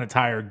what kind of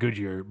tire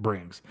Goodyear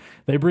brings.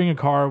 They bring a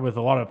car with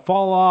a lot of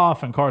fall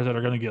off and cars that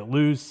are going to get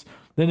loose.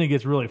 Then it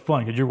gets really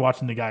fun because you're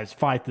watching the guys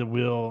fight the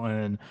wheel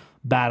and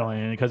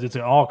battling because it's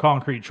an all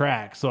concrete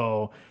track.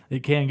 So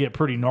it can get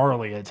pretty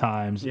gnarly at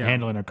times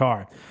handling a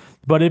car.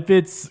 But if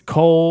it's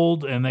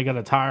cold and they got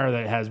a tire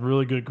that has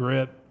really good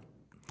grip,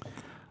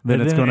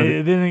 then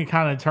it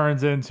kind of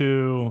turns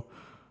into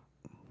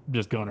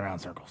just going around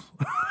circles.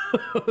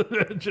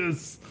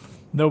 Just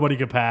nobody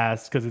can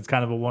pass because it's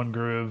kind of a one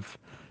groove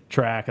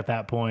track at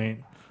that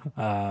point.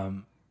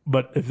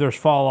 But if there's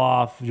fall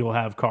off, you'll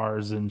have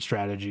cars and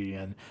strategy,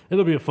 and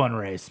it'll be a fun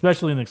race,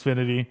 especially in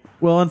Xfinity.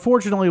 Well,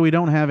 unfortunately, we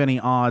don't have any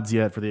odds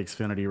yet for the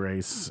Xfinity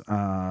race,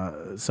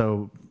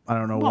 so I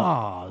don't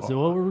know.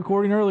 So we're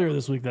recording earlier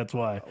this week. That's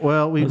why.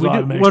 Well, we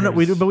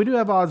do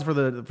have odds for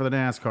the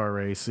NASCAR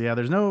race. Yeah,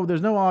 there's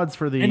no odds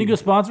for the. Any good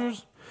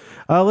sponsors?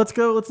 Let's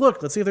go. Let's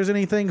look. Let's see if there's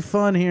anything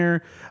fun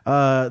here.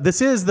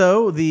 This is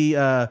though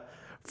the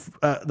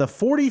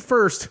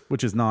 41st,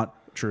 which is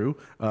not true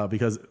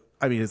because.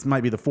 I mean, it might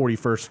be the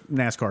 41st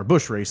NASCAR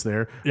Busch race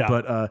there,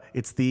 but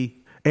it's a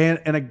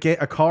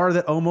car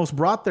that almost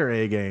brought their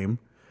A game.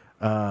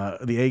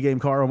 The A game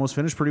car almost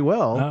finished pretty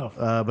well,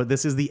 but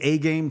this is the A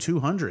game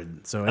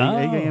 200. So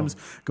A game's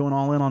going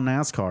all in on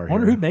NASCAR. I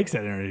wonder who makes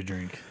that energy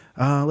drink.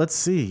 Let's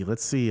see.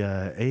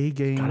 A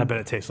game. God, I bet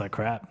it tastes like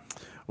crap.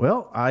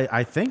 Well,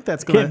 I think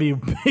that's going to be.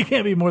 It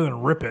can't be more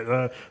than Rip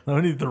It.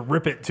 I need the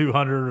Rip It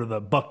 200 or the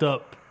Bucked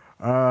Up.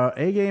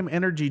 A Game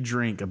energy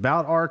drink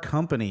about our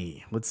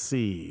company. Let's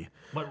see.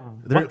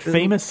 What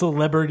famous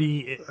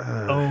celebrity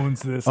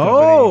owns this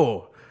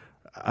company?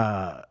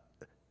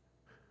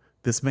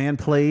 This man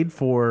played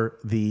for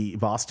the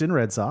Boston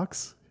Red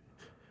Sox.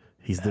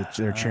 He's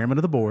their chairman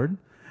of the board.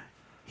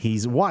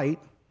 He's white.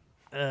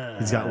 He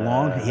had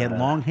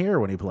long hair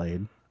when he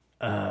played.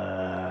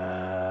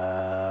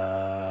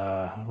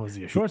 Was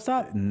he a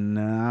shortstop?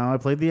 No, I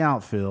played the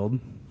outfield.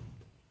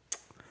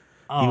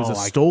 He was a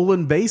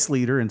stolen base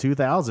leader in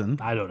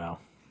 2000. I don't know.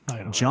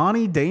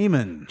 Johnny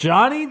Damon.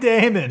 Johnny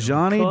Damon.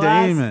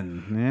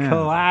 Yeah.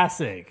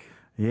 Classic.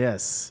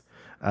 Yes.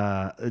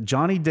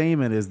 Johnny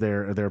Damon is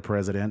their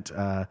president.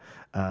 And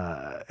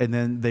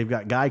then they've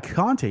got Guy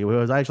Conte,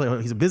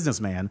 he's a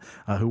businessman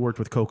who worked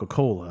with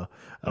Coca-Cola.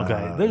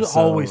 Okay. There's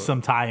always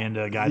some tie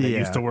into a guy that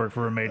used to work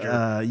for a major.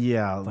 I'm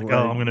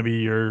going to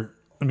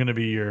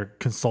be your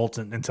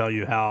consultant and tell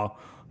you how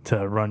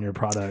to run your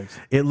products.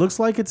 It looks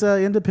like it's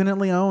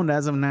independently owned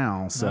as of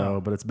now.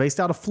 But it's based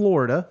out of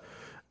Florida.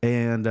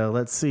 And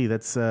let's see,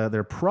 that's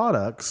their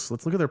products.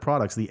 Let's look at their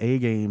products. The A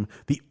Game,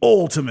 the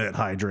ultimate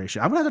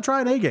hydration. I'm gonna have to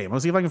try an A Game.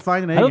 Let's see if I can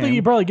find an A Game. I don't think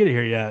you probably get it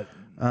here yet.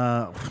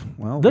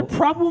 The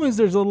problem is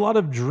there's a lot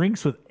of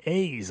drinks with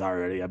A's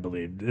already. I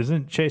believe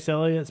isn't Chase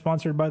Elliott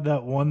sponsored by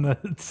that one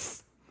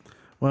that's.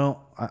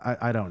 Well,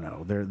 I don't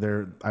know.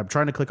 I'm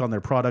trying to click on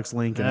their products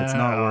link and it's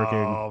not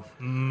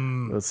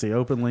working. Let's see,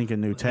 open link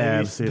and new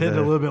tab. Spend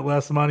a little bit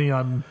less money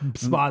on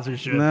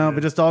sponsorship. No,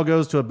 but just all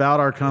goes to about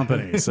our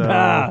company. So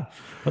well,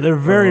 they're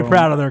very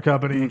proud of their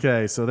company.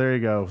 Okay, so there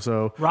you go.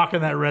 So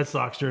rocking that Red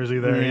Sox jersey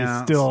there.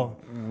 Yeah, So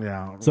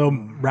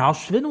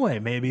Roush Fenway,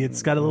 maybe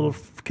it's got a little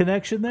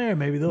connection there.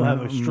 Maybe they'll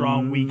have a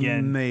strong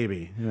weekend.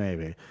 Maybe.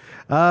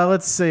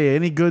 Let's see.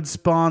 Any good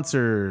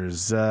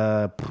sponsors?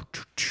 I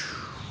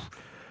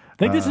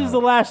think this is the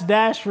last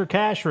Dash for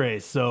Cash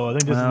race, so I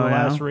think this is the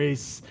last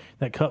race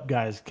that Cup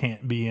guys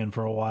can't be in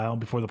for a while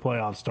before the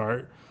playoffs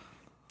start.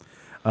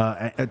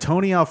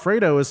 Tony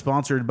Alfredo is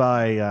sponsored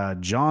by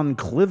John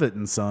Clivitt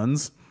and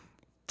Sons.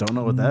 Don't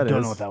know what that is.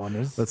 Don't know what that one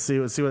is. Let's see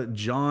what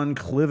John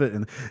Clivitt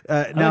and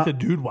I like the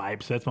Dude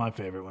Wipes. That's my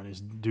favorite one. Is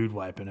Dude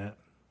Wiping it.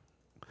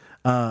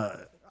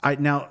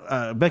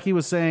 Becky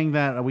was saying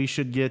that we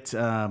should get.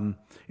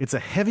 It's a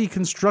heavy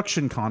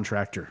construction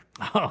contractor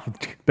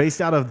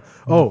based out of.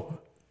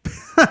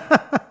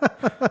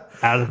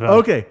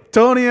 Okay,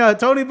 Tony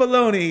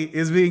Baloney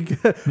is being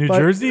New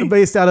Jersey,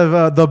 based out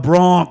of the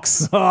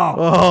Bronx.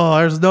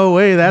 There's no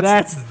way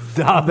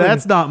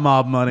that's not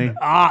mob money.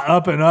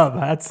 Up and up.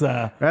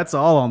 That's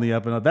all on the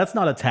up and up. That's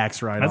not a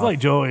tax write-off. That's like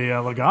Joey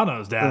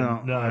Logano's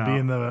dad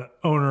being the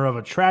owner of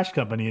a trash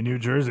company in New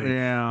Jersey.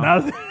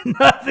 Yeah,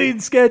 nothing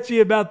sketchy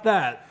about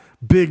that.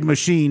 Big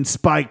machine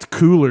spiked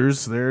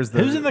coolers. Who's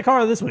in the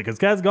car this week? Because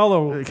Kaz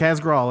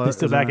Gralla. He's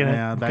still back in it.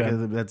 Yeah,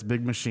 that's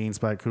big machine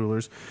spiked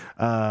coolers.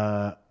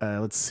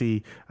 Let's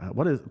see.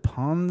 What is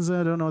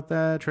Ponza? I don't know what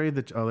that trade.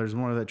 There's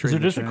more of that trade. Is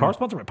there just a car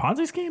sponsor by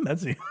Ponzi scheme?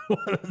 That's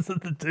what is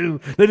it to do?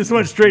 They just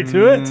went straight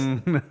to it.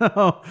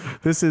 No,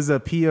 this is a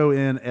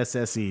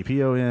PONSSE.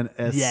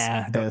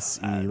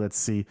 PONSSE. Let's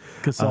see.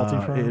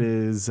 Consulting firm. It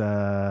is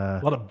a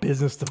lot of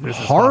business to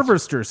business.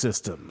 Harvester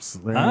Systems.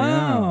 There you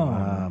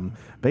go.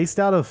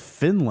 Based out of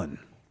Finland.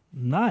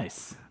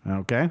 Nice.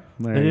 Okay.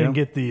 They didn't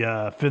get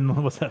the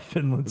Finland. What's that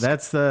Finland?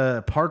 That's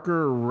the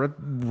Parker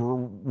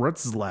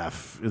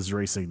Retzlaff is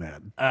racing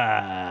that.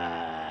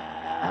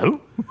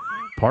 Who?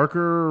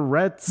 Parker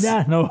Retz.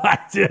 Yeah, no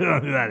idea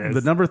who that is.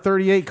 The number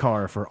 38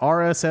 car for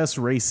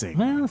RSS Racing.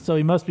 Well, so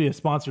he must be a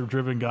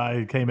sponsor-driven guy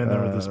who came in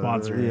there with a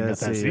sponsor.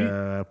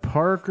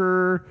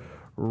 Parker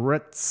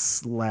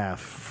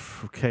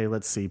Retzlaff. Okay,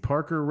 let's see.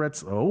 Parker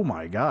Retz. Oh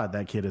my God,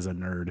 that kid is a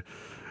nerd.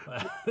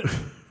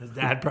 His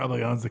dad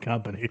probably owns the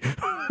company.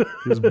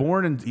 He was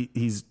born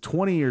he's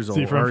 20 years old.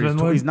 Is he from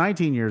Finland? He's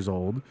 19 years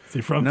old. Is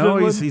he from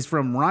Finland? No, he's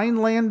from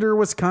Rhinelander,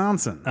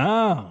 Wisconsin.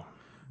 Oh.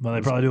 Well,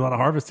 they probably do a lot of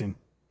harvesting.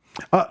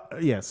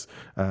 Yes,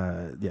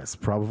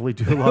 probably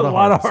do a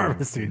lot of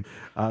harvesting.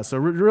 So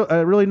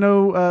really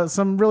no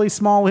some really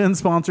small end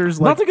sponsors.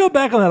 Not to go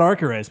back on that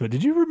ARCA race, but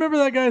did you remember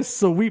that guy's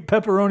sweet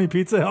pepperoni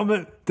pizza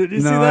helmet? Did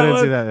you see that? No, I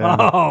didn't see that.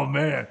 Yeah. Oh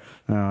man,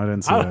 no, I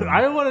didn't see that.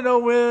 I want to know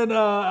when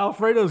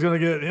Alfredo's going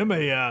to get him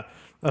a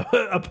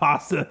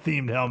pasta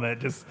themed helmet.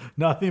 Just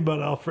nothing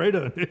but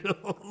Alfredo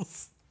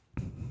noodles.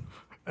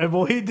 And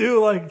will he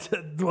do like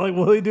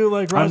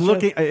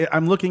Russia?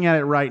 I'm looking at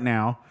it right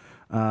now.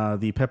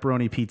 The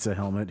pepperoni pizza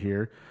helmet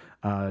here.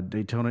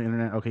 Daytona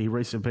Internet. Okay, he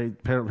raced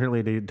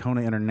apparently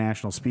Daytona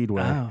International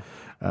Speedway. Wow.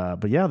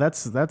 But yeah,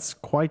 that's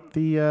quite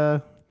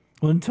the.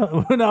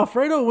 When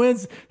Alfredo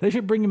wins, they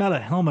should bring him out a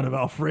helmet of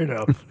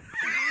Alfredo.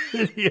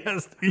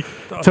 Yes,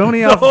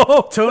 Tony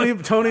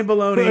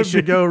Baloney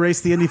should go race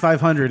the Indy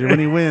 500, and when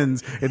he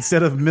wins,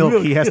 instead of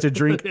milk, he has to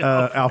drink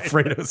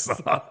Alfredo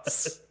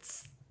sauce.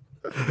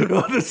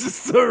 Oh, this is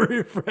so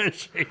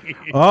refreshing.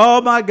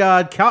 Oh my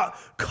God!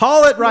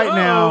 Call it right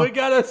now. We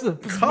got us.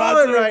 Call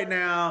it right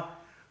now.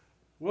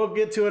 We'll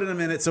get to it in a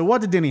minute. So,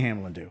 what did Denny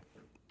Hamlin do?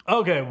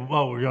 Okay,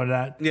 well, we're going to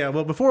that. Yeah,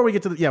 well, before we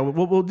get to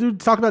we'll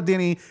talk about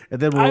Denny, and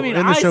then we'll end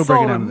the show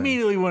breaking down. I saw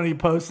immediately when he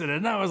posted it,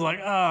 and I was like,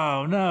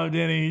 "Oh no,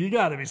 Denny, you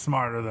got to be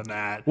smarter than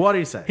that." What did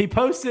he say? He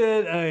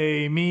posted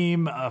a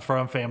meme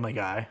from Family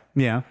Guy.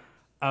 Yeah,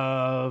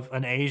 of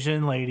an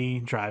Asian lady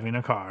driving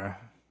a car.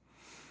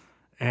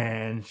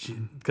 And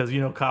because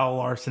Kyle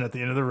Larson at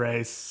the end of the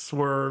race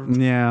swerved,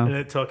 and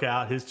it took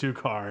out his two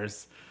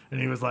cars,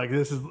 and he was like,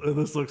 "This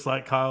looks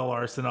like Kyle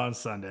Larson on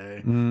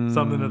Sunday,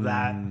 something of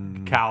that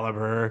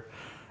caliber."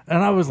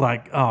 And I was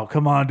like, "Oh,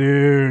 come on,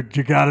 dude!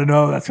 You got to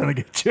know that's gonna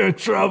get you in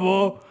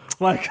trouble.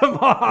 Like, come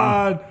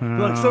on!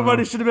 Like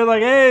somebody should have been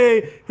like,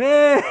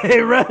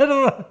 hey, Red."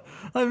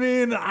 I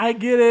mean, I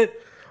get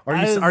it.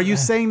 Are you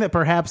saying that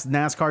perhaps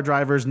NASCAR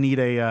drivers need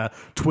a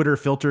Twitter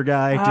filter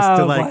guy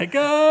just to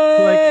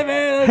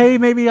hey,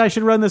 maybe I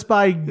should run this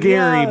by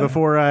Gary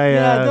before I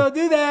don't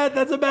do that.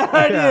 That's a bad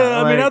idea.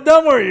 I mean, how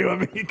dumb were you? I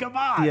mean, come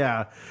on.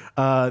 Yeah.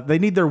 They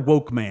need their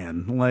woke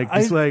man.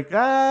 Is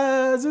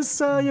this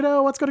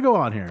what's going to go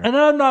on here? And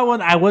I'm not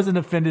one. I wasn't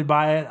offended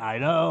by it. I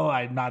know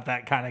I'm not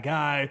that kind of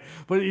guy.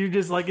 But you're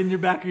just like in your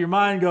back of your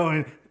mind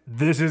going,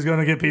 this is going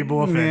to get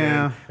people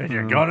offended, and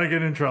you're going to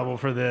get in trouble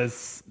for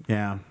this.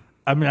 Yeah.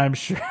 I mean, I'm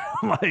sure,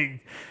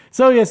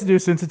 so he has to do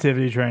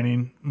sensitivity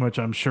training, which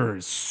I'm sure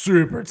is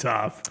super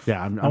tough.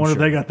 Yeah, I wonder if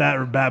they got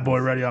that bad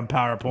boy ready on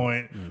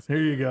PowerPoint. Yes. Here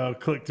you go.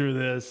 Click through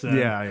this. And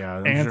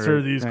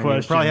answer these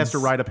questions. He probably has to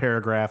write a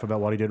paragraph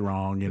about what he did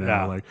wrong.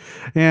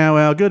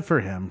 Well, good for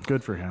him.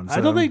 Good for him. So.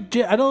 I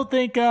don't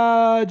think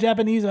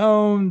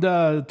Japanese-owned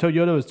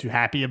Toyota is too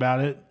happy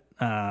about it.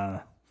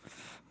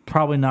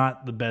 Probably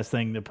not the best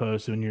thing to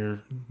post when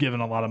you're given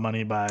a lot of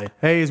money by.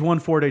 Hey, he's won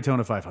 4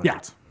 Daytona 500s. Yeah.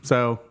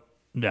 So.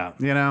 Yeah.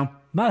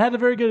 Not had a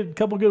very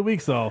couple good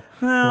weeks, though.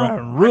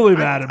 Really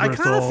bad at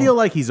Bristol. I kind of feel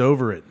like he's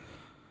over it.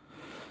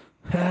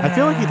 I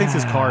feel like he thinks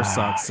his car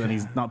sucks and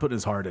he's not putting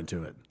his heart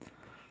into it.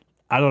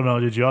 I don't know.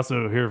 Did you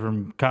also hear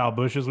from Kyle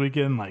Busch this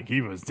weekend? Like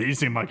he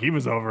seemed like he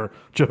was over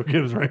Joe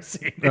Gibbs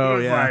Racing. He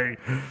was like,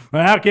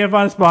 well, I can't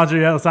find a sponsor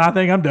yet. So I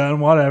think I'm done.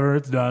 Whatever,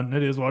 it's done.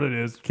 It is what it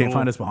is. Can't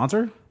find a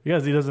sponsor?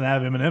 Because he doesn't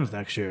have M&M's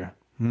next year.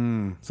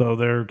 So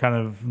they're kind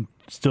of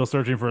still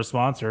searching for a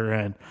sponsor,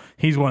 and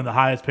he's one of the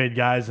highest paid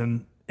guys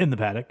in the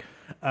paddock.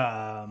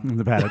 In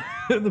the paddock.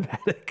 In the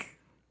paddock.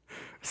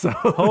 So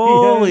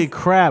holy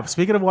crap!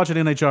 Speaking of watching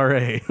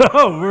NHRA,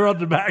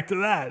 we're back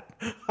to that.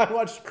 I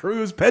watched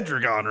Cruz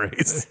Pedregon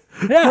race.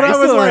 Yeah, I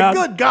was like,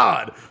 "Good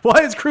God, why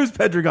is Cruz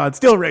Pedregon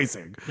still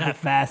racing?" That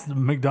fast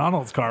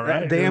McDonald's car,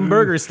 right? That damn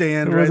burger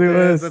stand, right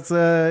there. That's was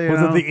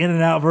it the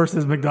In-N-Out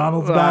versus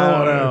McDonald's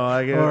battle?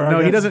 I don't know. No,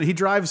 he doesn't. He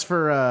drives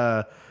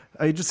for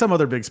just some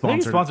other big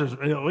sponsor.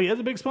 He has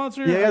a big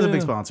sponsor. Yeah, he has a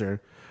big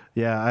sponsor.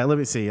 Yeah, let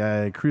me see.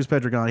 Cruz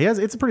Pedregon.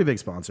 It's a pretty big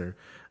sponsor.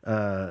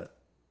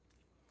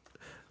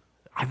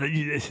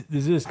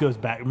 This goes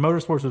back.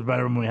 Motorsports was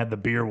better when we had the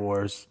beer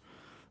wars,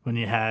 when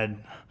you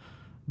had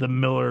the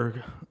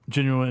Miller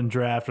Genuine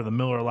Draft or the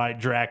Miller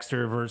Lite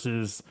Dragster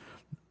versus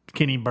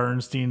Kenny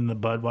Bernstein, the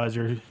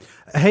Budweiser.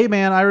 Hey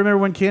man, I remember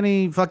when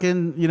Kenny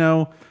fucking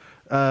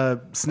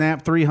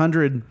Snap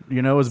 300,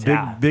 was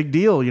big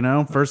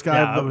deal, First guy.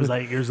 I was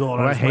 8 years old.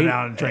 I went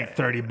out and drank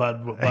 30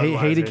 Budweisers.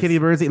 Hated Kenny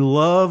Bernstein.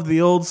 Loved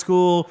the old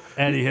school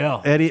Eddie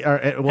Hill. Eddie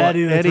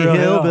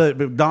Hill,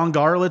 but Don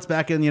Garlitz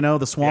back in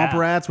the Swamp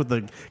Rats with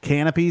the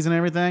canopies and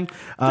everything.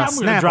 I'm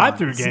going to drive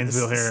through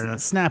Gainesville here.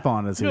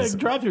 Snap-on is his.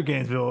 Drive through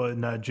Gainesville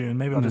in June.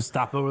 Maybe I'll just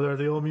stop over there at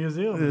the old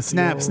museum.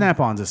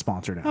 Snap-on's a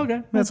sponsor now.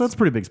 Okay, so it's a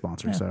pretty big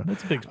sponsor. Yeah, so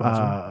that's a big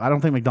sponsor. I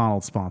don't think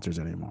McDonald's sponsors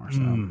anymore.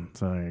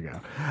 So there you go.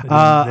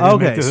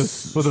 Okay.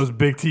 With those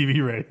big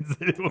TV ratings.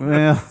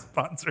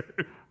 Sponsor.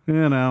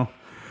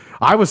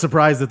 I was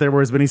surprised that there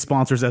were as many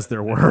sponsors as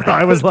there were.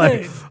 I was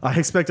like, I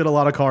expected a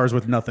lot of cars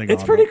with nothing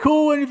It's on pretty them.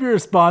 cool if you're a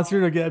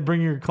sponsor to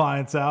bring your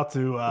clients out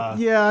to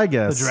I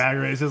guess. the drag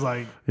races.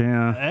 Like,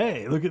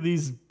 hey, look at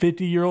these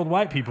 50-year-old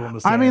white people in the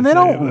stands. I mean, they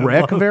don't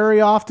wreck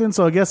very often,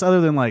 so I guess other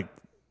than like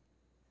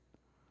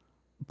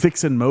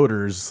fixing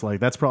motors, like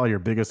that's probably your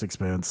biggest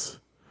expense.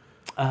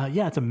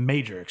 It's a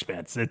major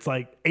expense. It's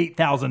like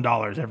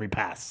 $8,000 every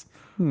pass.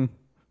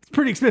 It's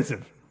pretty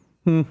expensive.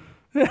 Yeah,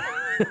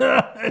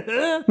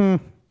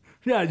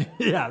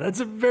 that's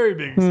a very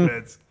big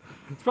expense.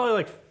 It's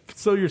probably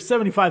so you're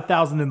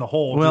 $75,000 in the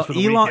hole. Well, just for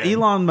the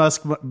Elon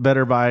Musk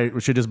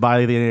should just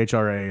buy the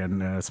NHRA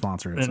and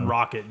sponsor it. And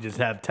Rocket just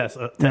have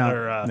Tesla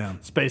or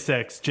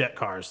SpaceX jet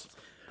cars.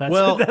 That's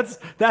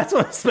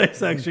what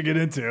SpaceX should get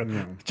into.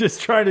 Yeah.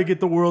 Just trying to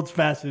get the world's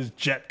fastest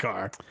jet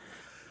car.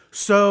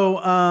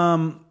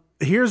 So,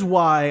 here's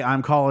why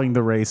I'm calling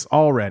the race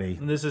already.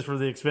 And this is for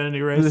the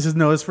Xfinity race? This is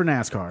for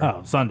NASCAR.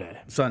 Oh,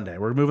 Sunday.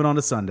 We're moving on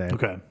to Sunday.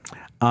 Okay.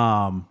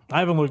 I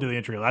haven't looked at the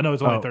entry. I know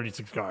it's only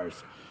 36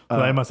 cars. So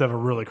they must have a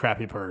really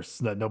crappy purse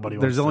that nobody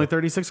wants. There's only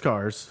 36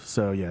 cars,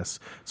 so yes.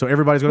 So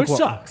everybody's going to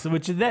sucks.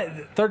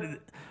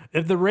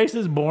 If the race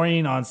is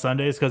boring on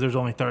Sundays because there's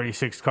only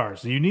 36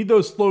 cars. So you need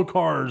those slow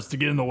cars to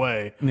get in the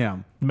way. Yeah.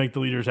 To make the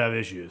leaders have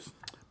issues.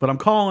 But I'm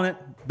calling it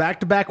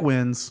back-to-back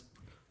wins.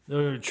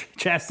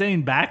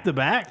 Chastain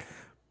back-to-back?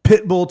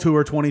 Pitbull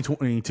Tour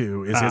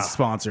 2022 is his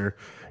sponsor.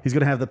 He's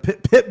going to have the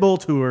Pitbull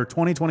Tour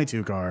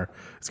 2022 car.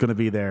 It's going to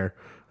be there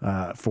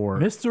for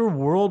Mr.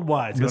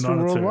 Worldwide. Mr.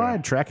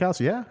 Worldwide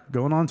Trackhouse,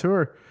 going on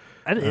tour.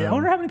 I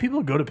wonder how many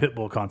people go to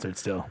Pitbull concerts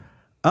still.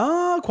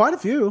 Quite a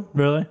few.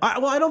 Really?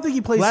 I don't think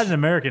he plays Latin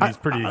American. He's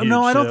pretty huge.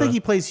 No, I don't think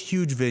he plays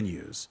huge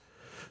venues.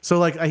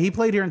 So he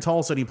played here in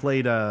Tulsa. And he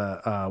played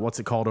what's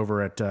it called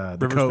over at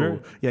the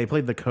Cove? Yeah, he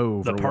played the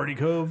Cove, the Party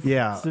Cove.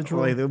 Yeah,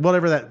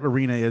 whatever that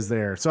arena is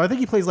there. So I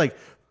think he plays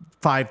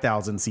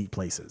 5,000 seat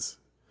places.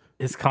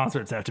 His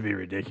concerts have to be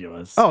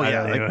ridiculous. Oh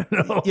yeah,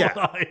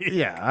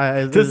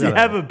 yeah. Does he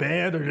have a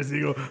band or does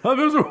he go, I'm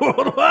Mr.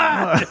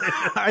 Worldwide?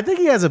 I think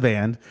he has a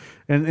band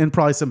and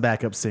probably some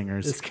backup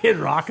singers. Is Kid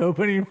Rock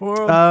opening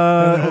for him?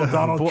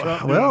 Donald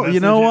Trump. Well, you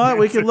know what?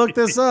 We can look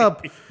this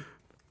up.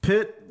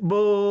 Pitbull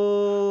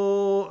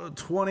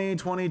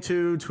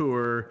 2022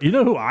 tour. You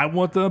know who I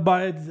want to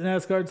buy a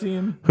NASCAR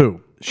team?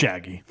 Who?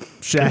 Shaggy.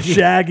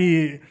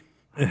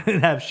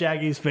 And have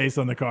Shaggy's face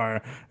on the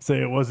car.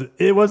 Say it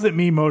wasn't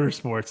me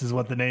Motorsports is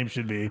what the name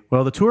should be.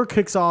 Well, the tour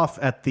kicks off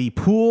at the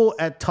Pool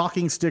at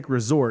Talking Stick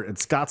Resort in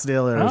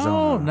Scottsdale, Arizona.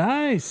 Oh,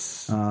 nice.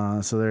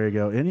 So there you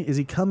go. Is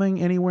he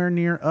coming anywhere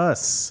near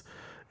us?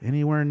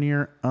 Anywhere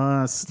near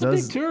us? It's a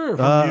big tour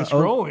from you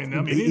scrolling.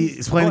 I mean,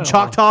 he's playing the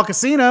Choctaw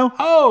Casino.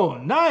 Oh,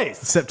 nice.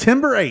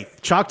 September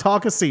 8th, Choctaw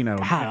Casino.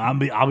 I'll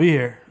be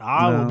here.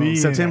 I will be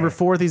September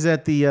 4th, he's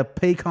at the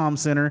Paycom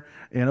Center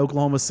in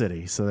Oklahoma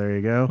City. So there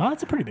you go. Oh,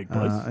 that's a pretty big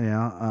place.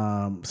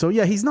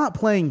 He's not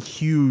playing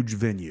huge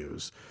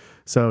venues.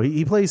 So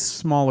he plays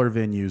smaller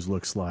venues,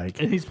 looks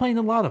like. And he's playing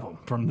a lot of them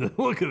from the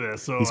look of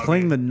this. So he's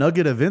playing the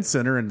Nugget Event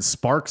Center in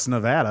Sparks,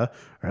 Nevada.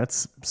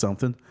 That's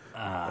something.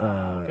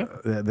 Okay.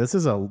 This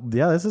is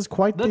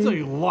quite. That's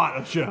a lot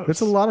of shows.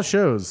 It's a lot of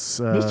shows.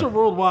 Mr.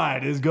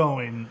 Worldwide is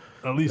going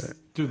at least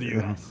to the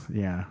U.S.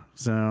 Yeah,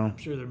 so I'm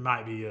sure there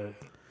might be a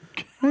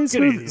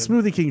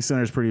Smoothie King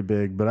Center is pretty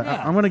big, but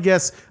I'm gonna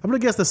guess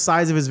the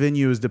size of his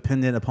venue is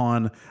dependent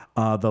upon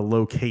the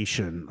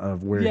location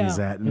of where he's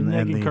at, and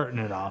they can curtain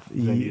it off.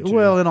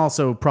 Well, and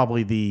also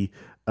probably the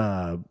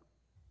I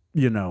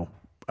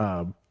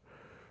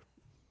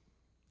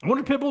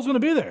wonder if Pitbull's going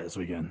to be there this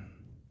weekend.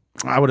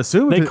 I would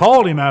assume they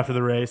called him after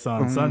the race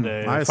on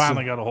Sunday. I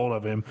finally got a hold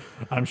of him.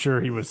 I'm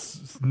sure he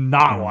was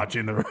not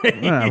watching the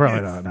race. No,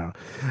 probably not.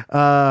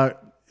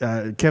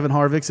 No. Kevin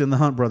Harvick's in the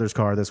Hunt Brothers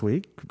car this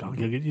week. I'll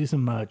get you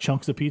some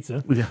chunks of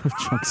pizza. Yeah,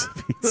 chunks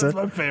of pizza. That's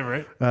my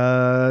favorite.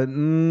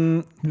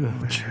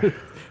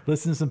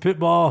 Listen to some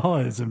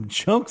Pitbull and some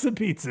chunks of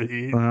pizza.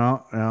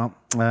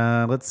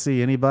 Let's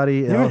see.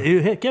 Anybody else?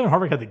 Kevin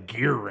Harvick had the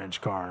gear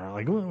wrench car.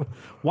 Like,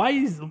 why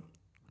is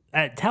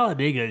at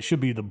Talladega? It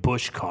should be the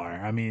Busch car.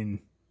 I mean,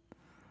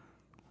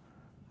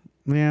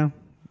 yeah,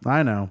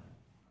 I know.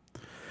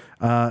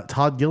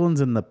 Todd Gilliland's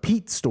in the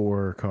Pete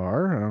Store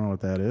car. I don't know what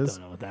that is.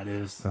 Don't know what that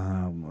is.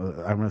 I'm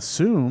gonna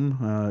assume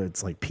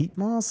it's like Pete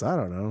Moss. I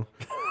don't know.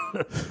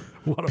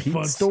 What a Pete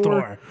fun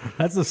store.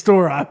 That's the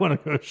store I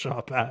want to go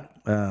shop at.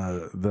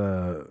 There's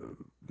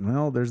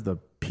the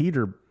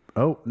Peter.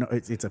 Oh no,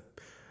 it's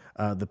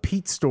the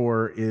Pete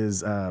Store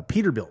is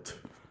Peterbilt.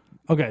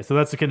 Okay, so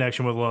that's the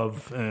connection with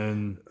Love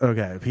and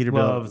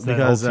Peterbilt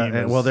because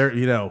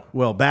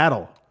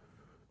battle.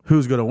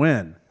 Who's going to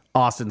win?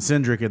 Austin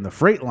Cindric in the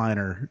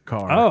Freightliner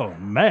car. Oh,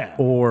 man.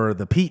 Or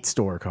the Pete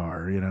Store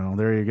car.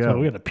 There you go. So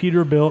we got a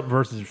Peterbilt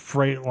versus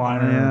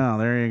Freightliner. Yeah,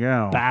 there you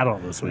go. Battle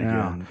this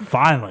weekend. Yeah.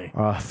 Finally.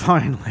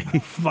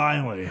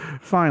 Finally.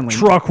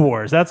 Truck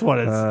Wars. That's what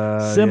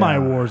it's.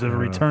 Semi-wars have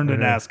returned to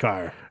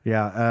NASCAR.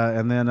 Yeah,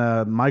 and then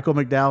Michael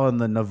McDowell in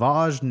the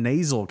Navage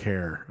Nasal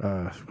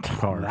Care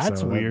car.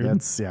 That's weird. And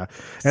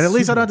at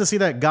least I don't have to see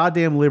that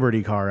goddamn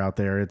Liberty car out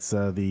there. It's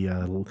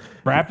the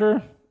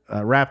Raptor?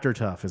 Raptor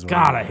Tough is what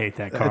God, I hate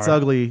that car. It's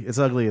ugly. It's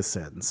ugly as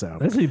sin. So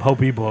let's hope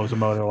he blows a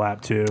motor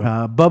lap too.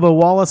 Bubba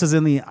Wallace is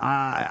in the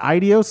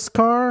Idios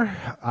car.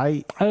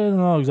 I don't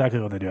know exactly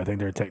what they do. I think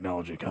they're a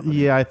technology company.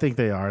 Yeah, I think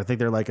they are. I think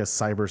they're like a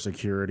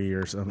cybersecurity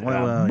or something.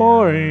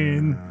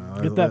 Boring.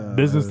 Get that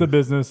business to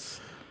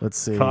business. Let's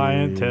see.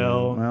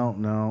 Clientele. Well,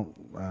 no,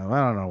 I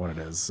don't know what it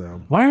is.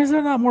 So why is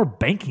there not more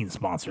banking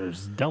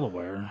sponsors?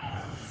 Delaware.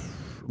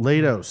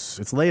 Leidos.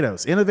 It's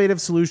Leidos. Innovative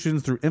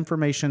solutions through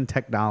information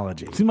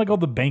technology. It seems like all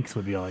the banks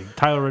would be like.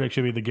 Tyler Reddick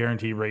should be the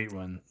guaranteed rate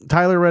one.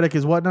 Tyler Reddick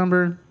is what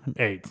number?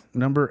 8.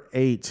 Number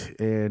 8.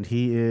 And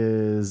he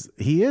is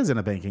in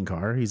a banking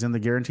car. He's in the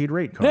guaranteed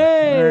rate car.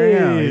 Hey! There you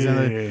go. He's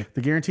in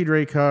the guaranteed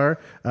rate car.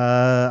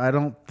 I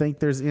don't think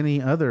there's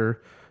any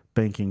other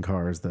banking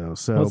cars though.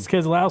 So what's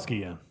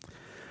Keselowski in?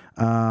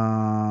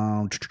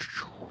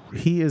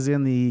 He is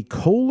in the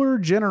Kohler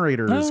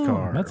Generators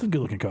car. That's a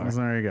good looking car.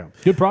 There you go.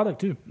 Good product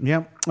too.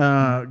 Yep.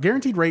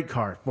 Guaranteed rate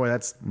car. Boy,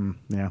 that's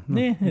Yeah,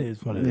 it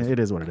is what it is. It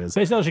is what it is.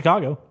 Based out of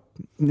Chicago.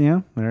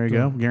 Yeah, there you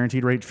go.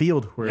 Guaranteed rate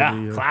field.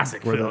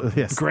 Classic field.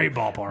 Yes, great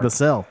ballpark. The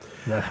cell.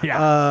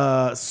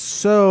 Yeah.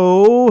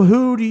 So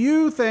who do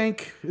you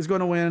think is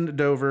going to win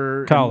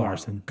Dover? Kyle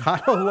Larson.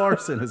 Kyle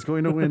Larson is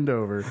going to win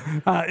Dover.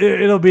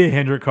 It'll be a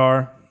Hendrick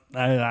car.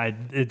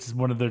 It's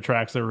one of their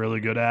tracks they're really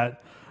good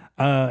at.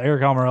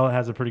 Eric Almirola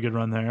has a pretty good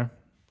run there.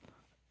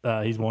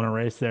 He's won a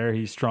race there.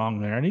 He's strong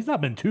there. And he's not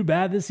been too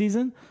bad this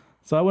season.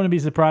 So I wouldn't be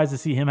surprised to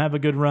see him have a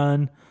good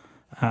run.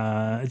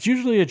 It's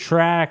usually a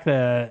track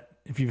that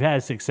if you've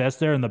had success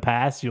there in the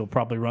past, you'll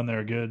probably run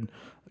there good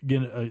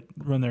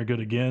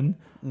again.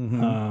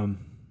 Mm-hmm.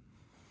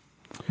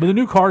 But the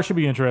new car should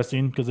be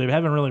interesting because they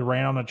haven't really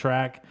ran on a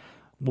track.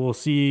 We'll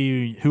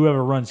see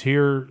whoever runs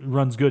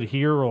good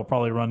here will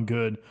probably run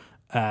good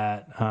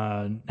at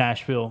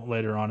Nashville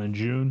later on in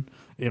June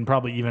and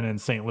probably even in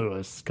St.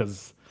 Louis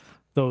because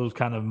those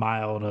kind of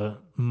mile to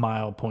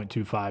mile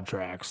 0.25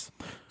 tracks.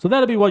 So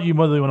that'll be what you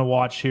really want to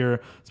watch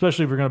here,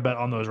 especially if you're going to bet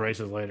on those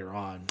races later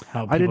on.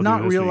 I did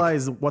not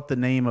realize what the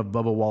name of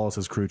Bubba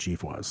Wallace's crew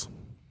chief was.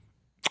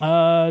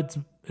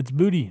 It's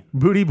Booty.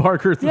 Booty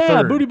Barker the third.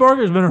 Yeah, Booty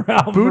Barker's been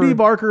around. Booty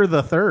Barker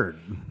the third.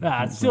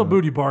 Yeah, it's still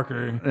Booty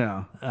Barker.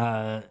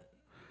 Yeah.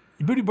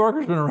 Booty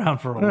Barker's been around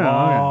for a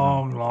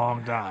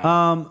long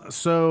time.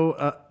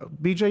 So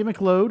BJ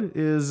McLeod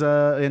is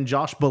and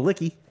Josh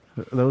Balicki.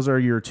 Those are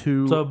your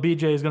two. So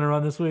BJ is going to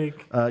run this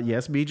week?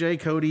 Yes, BJ,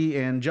 Cody,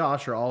 and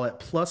Josh are all at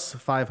plus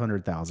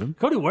 500,000.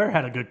 Cody Ware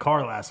had a good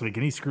car last week,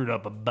 and he screwed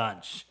up a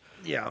bunch.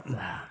 Yeah.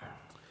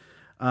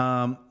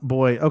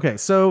 Boy, okay,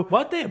 so.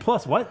 What? They had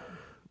plus what?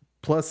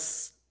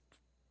 Plus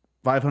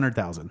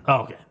 500,000.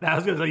 Oh, okay. I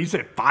was going to say, you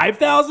said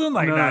 5,000?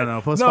 Like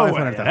no. Plus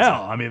 500,000.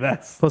 Hell, I mean,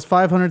 that's. Plus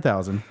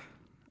 500,000.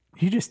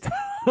 You just.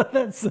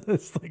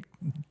 It's like.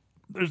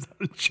 There's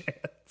no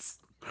chance.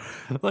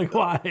 Like,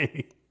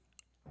 why?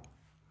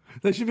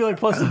 That should be like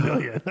plus $1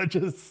 million.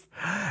 Just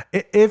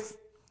if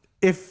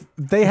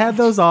they had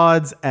those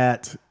odds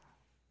at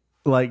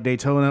like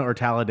Daytona or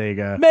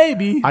Talladega,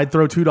 maybe I'd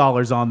throw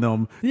 $2 on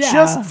them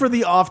just for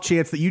the off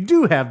chance that you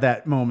do have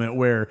that moment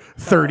where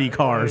 30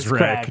 cars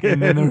wreck,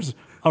 and then there's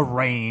a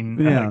rain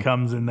that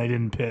comes and they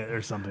didn't pit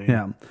or something.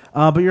 Yeah.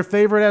 But your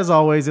favorite, as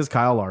always, is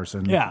Kyle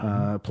Larson.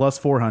 Yeah. Plus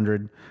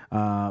 400.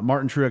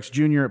 Martin Truex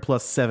Jr. at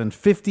plus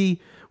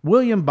 750.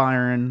 William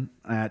Byron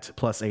at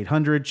plus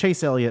 800.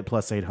 Chase Elliott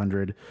plus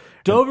 800.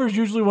 Dover's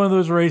usually one of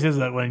those races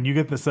that when you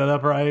get the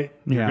setup right,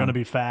 you're going to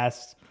be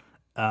fast.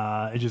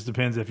 It just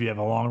depends if you have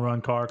a long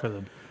run car.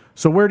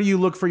 So where do you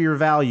look for your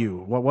value?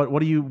 What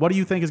do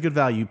you think is good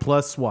value?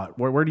 Plus what?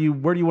 Where do you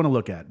want to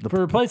look at?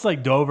 For a place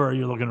like Dover,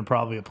 you're looking at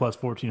probably a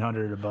plus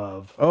 1,400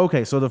 above.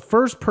 Okay, so the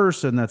first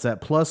person that's at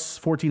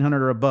plus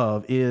 1,400 or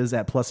above is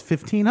at plus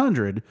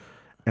 1,500,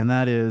 and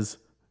that is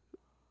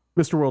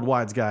Mr.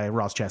 Worldwide's guy,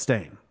 Ross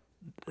Chastain.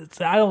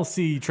 I don't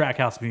see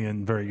Trackhouse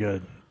being very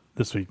good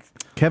this week.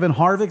 Kevin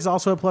Harvick's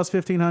also at plus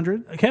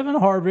 1,500. Kevin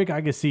Harvick,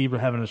 I can see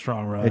having a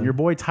strong run. And your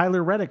boy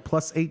Tyler Reddick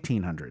plus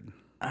 1,800.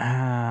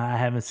 I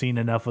haven't seen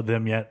enough of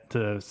them yet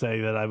to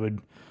say that I would.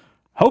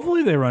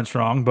 Hopefully they run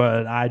strong,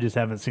 but I just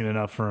haven't seen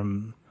enough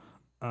from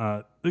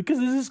because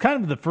this is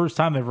kind of the first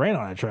time they've ran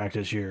on a track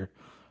this year,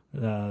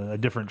 a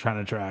different kind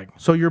of track.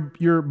 So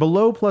your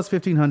below plus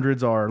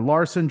 1,500s are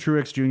Larson,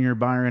 Truex Jr.,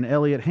 Byron,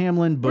 Elliott,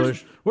 Hamlin,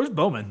 Busch. Where's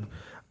Bowman?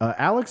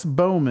 Alex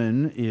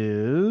Bowman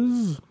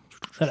is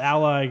that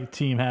Ally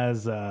team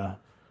has.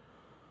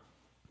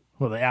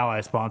 The Ally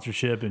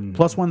sponsorship and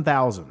plus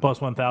 1,000. Plus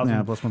 1,000?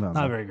 Yeah, plus 1,000.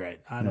 Not very great.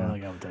 I don't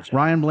think I would touch it.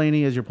 Ryan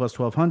Blaney is your plus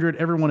 1,200.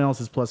 Everyone else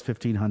is plus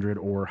 1,500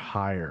 or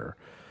higher.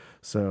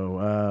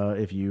 So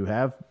if you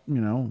have,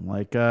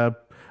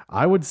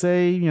 I would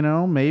say,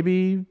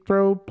 maybe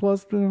throw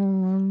plus.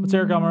 What's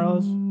Eric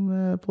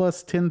Almirola's?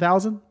 Plus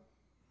 10,000.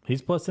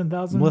 He's plus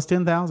 10,000? Plus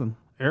 10,000.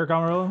 Eric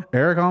Almirola?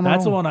 Eric Almirola.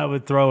 That's the one I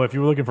would throw if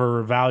you were looking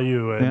for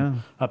value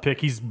and a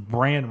pick. He's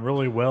ran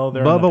really well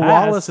there. Bubba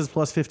Wallace is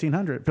plus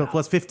 1,500,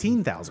 plus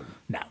 15,000.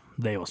 No,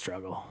 they will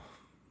struggle.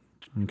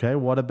 Okay,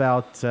 what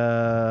about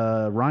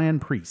Ryan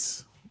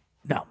Preece?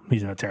 No,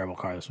 he's in a terrible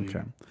car this week.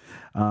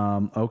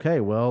 Okay,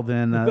 well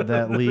then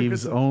that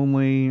leaves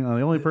only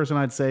the only person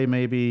I'd say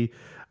maybe.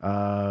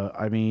 Plus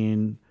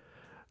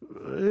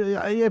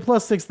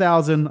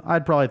 6,000.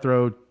 I'd probably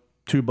throw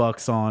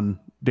 $2 on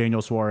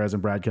Daniel Suarez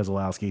and Brad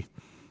Keselowski.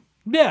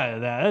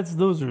 Yeah,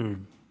 those are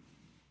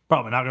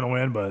probably not going to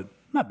win, but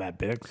not bad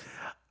picks.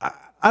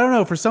 I don't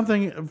know.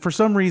 For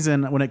some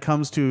reason, when it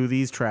comes to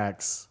these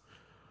tracks,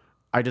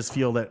 I just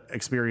feel that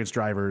experienced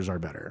drivers are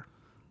better.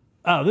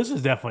 Oh, this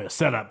is definitely a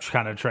setup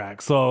kind of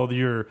track. So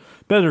your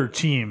better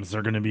teams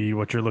are going to be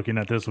what you're looking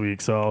at this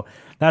week. So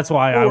that's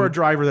why a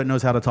driver that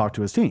knows how to talk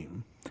to his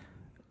team.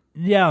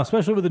 Yeah,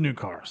 especially with a new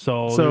car.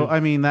 So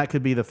that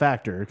could be the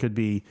factor. It could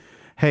be,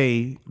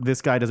 hey,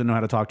 this guy doesn't know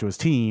how to talk to his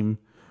team.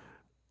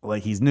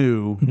 Like he's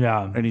new,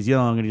 and he's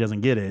young, and he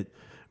doesn't get it,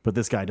 but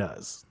this guy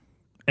does.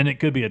 And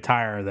it could be a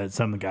tire that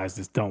some of the guys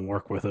just don't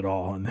work with at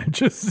all, and they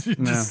just.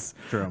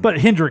 True. But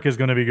Hendrick is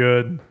going to be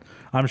good.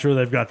 I'm sure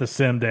they've got the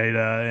sim data,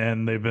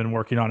 and they've been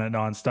working on it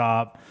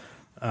nonstop.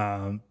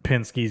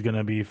 Penske's going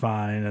to be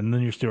fine, and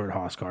then your Stewart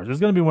Haas cars. It's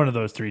going to be one of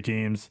those three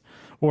teams,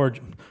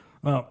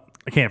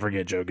 I can't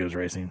forget Joe Gibbs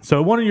Racing.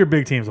 So one of your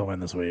big teams will win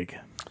this week.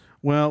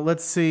 Well,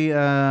 let's see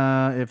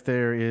if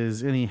there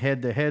is any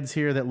head-to-heads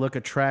here that look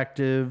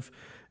attractive.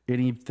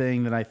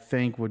 Anything that I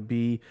think would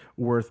be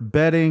worth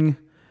betting?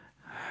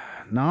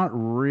 Not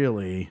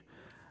really.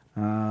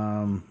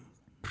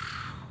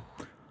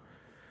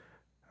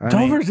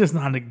 Dover's just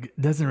not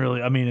doesn't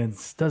really. I mean,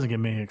 it doesn't get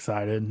me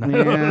excited.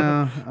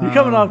 Yeah, you're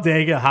coming off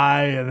Dega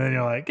high, and then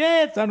you're like,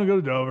 it's time to go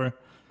to Dover.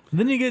 And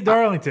then you get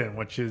Darlington,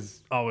 which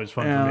is always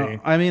fun for me.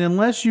 I mean,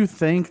 unless you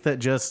think that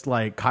just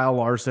like Kyle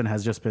Larson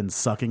has just been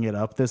sucking it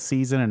up this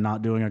season and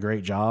not doing a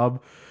great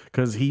job,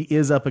 because he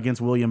is up against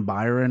William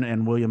Byron,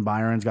 and William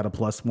Byron's got a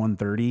plus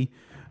 130.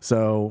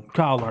 So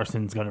Kyle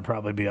Larson's going to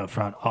probably be up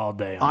front all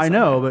day. I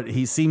know, but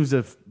he seems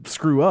to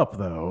screw up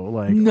though.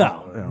 Like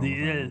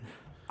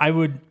I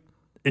would.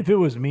 If it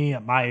was me,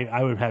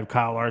 I would have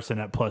Kyle Larson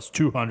at plus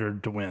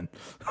 200 to win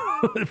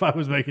if I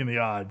was making the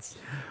odds.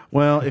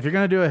 Well, if you're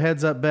going to do a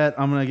heads-up bet,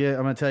 I'm going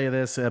to tell you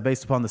this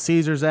based upon the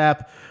Caesars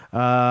app.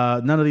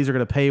 None of these are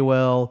going to pay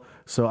well,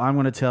 so I'm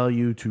going to tell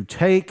you to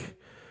take.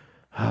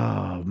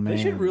 Oh man,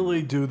 they should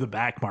really do the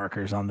back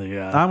markers on the.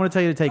 I'm going to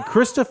tell you to take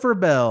Christopher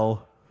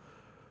Bell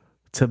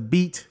to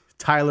beat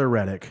Tyler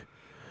Reddick.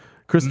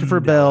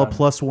 Christopher Bell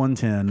plus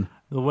 110.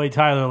 The way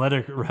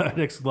Tyler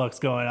Reddick's luck's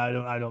going,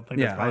 I don't think.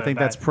 Yeah, I think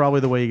that's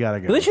probably the way you got to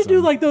go. But they should do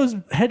like those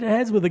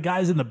head-to-heads with the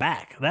guys in the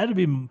back. That'd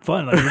be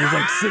fun. Like you're just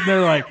like sitting there,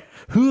 like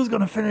who's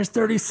going to finish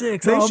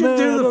 36? They should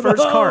do the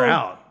first car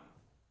out.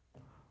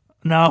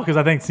 No, because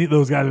I think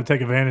those guys would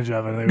take advantage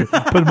of it. They would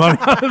put money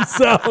on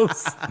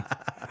themselves.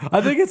 I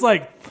think it's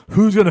like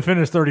who's going to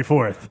finish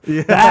 34th.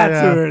 Yeah,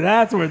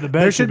 that's where the bet.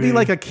 There should be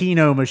like a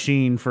Keno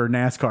machine for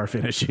NASCAR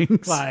finishing.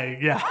 Like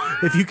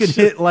if you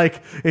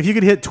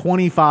could hit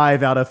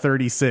 25 out of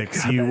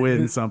 36, you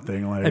win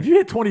something. Like if you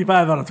hit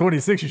 25 out of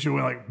 26, you should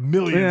win like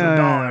millions of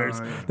dollars.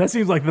 Yeah. That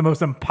seems like the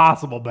most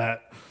impossible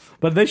bet.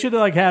 But they should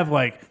have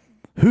like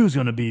who's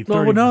going to be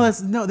 30.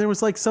 No, there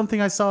was like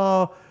something I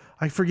saw.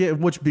 I forget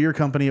which beer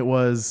company it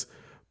was,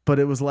 but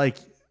it was like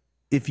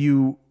if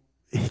you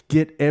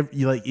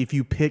if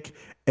you pick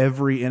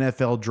every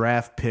NFL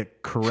draft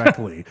pick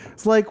correctly.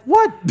 It's like,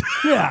 what?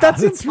 Yeah.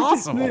 That's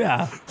impossible.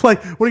 Yeah.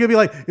 Like, what are you going to be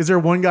like? Is there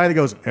one guy that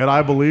goes, and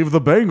I believe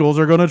the Bengals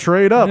are going to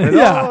trade up? And,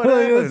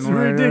 it's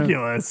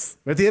ridiculous.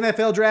 But the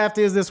NFL draft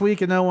is this week,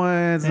 and no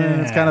one's.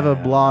 It's kind of a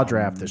blah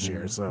draft this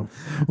year. So,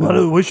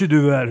 we should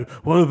do that.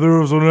 What if there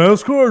was an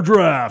NASCAR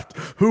draft?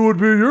 Who would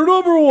be your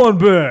number one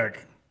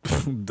pick?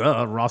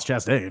 Duh, Ross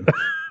Chastain.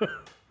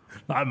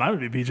 Mine would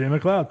be BJ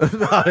McLeod.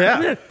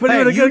 Yeah.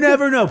 You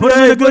never know. Put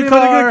him in a good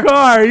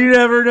car. You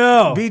never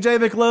know.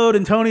 BJ McLeod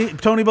and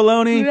Tony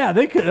Baloney. Yeah,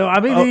 they could. I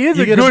mean, he is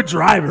a good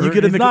driver. You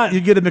get a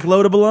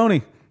McLeod of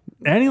Baloney.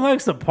 And he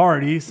likes to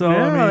party. So,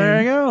 yeah, I mean,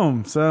 there you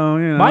go. So,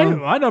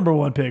 my number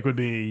one pick would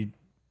be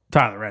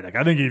Tyler Reddick.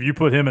 I think if you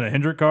put him in a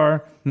Hendrick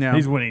car,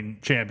 he's winning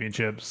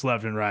championships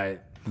left and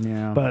right.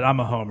 Yeah. But I'm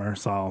a homer,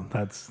 so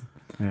that's...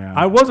 Yeah.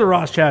 I was a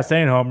Ross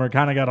Chastain homer,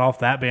 kind of got off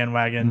that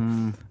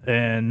bandwagon,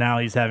 and now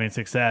he's having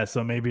success.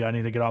 So maybe I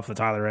need to get off the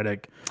Tyler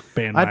Reddick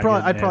bandwagon.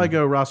 I'd probably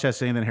go Ross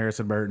Chastain then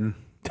Harrison Burton.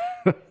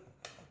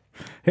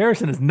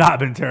 Harrison has not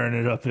been tearing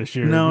it up this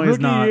year. No, he's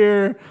not.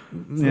 Year,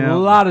 a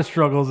lot of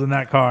struggles in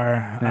that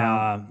car.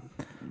 Yeah.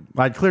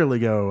 I'd clearly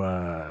go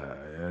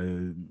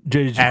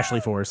Ashley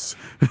Force.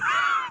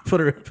 put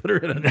her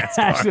in a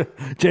NASCAR.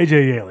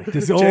 JJ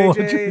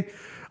Yaley.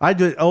 I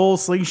do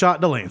old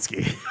slingshot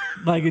Delansky.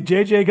 Like, is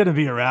JJ going to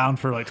be around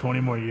for like 20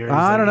 more years?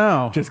 I don't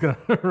know. Just going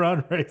to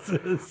run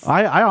races.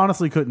 I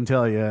honestly couldn't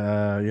tell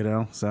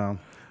you, so.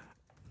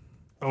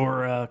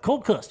 Or Cole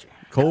Custer.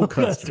 Cole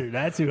Custer.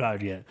 That's who I'd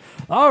get.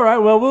 All right.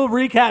 Well, we'll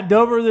recap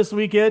Dover this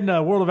weekend.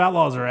 World of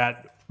Outlaws are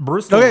at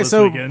Bristol this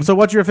weekend. So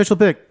what's your official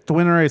pick to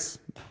win a race?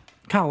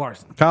 Kyle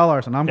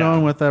Larson. I'm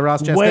going with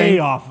Ross Chastain. Way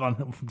off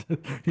on.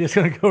 You're just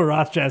going to go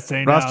Ross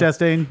Chastain.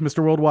 Chastain,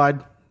 Mr.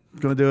 Worldwide.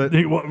 Going to do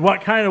it.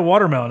 What kind of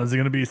watermelon? Is it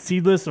going to be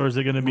seedless or is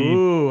it going to be...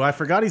 Ooh, I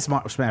forgot he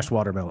smashed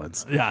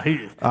watermelons. Yeah,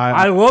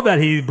 I love that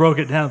he broke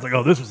it down. It's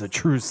like, this was a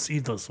true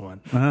seedless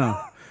one.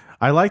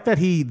 I like that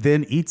he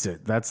then eats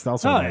it. That's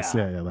also nice.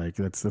 Yeah, like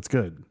that's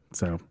good.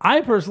 So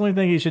I personally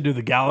think he should do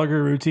the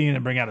Gallagher routine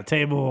and bring out a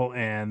table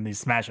and the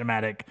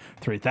Smash-O-Matic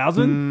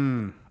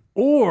 3000.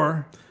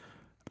 Or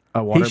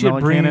a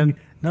watermelon cannon.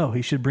 No,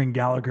 he should bring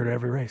Gallagher to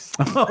every race.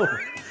 Oh,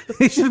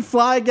 he should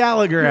fly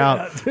Gallagher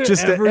out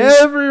just to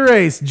every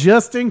race,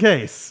 just in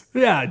case.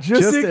 Yeah,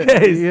 just in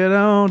case.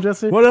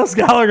 What else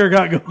Gallagher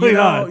got going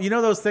on? You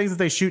know those things that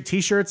they shoot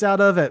T-shirts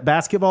out of at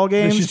basketball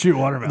games? They should shoot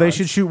watermelons. They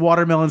should shoot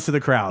watermelons to the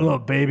crowd. Little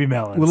baby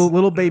melons.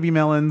 Little baby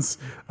melons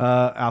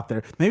out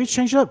there. Maybe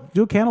change it up.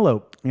 Do a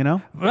cantaloupe,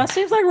 Well, that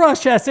seems like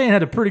Ross Chastain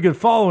had a pretty good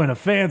following of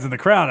fans in the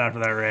crowd after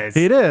that race.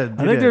 He did.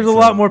 I think there's a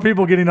lot more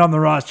people getting on the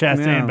Ross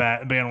Chastain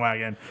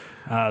bandwagon.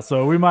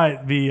 So we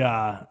might be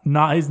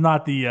he's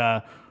not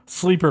the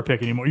sleeper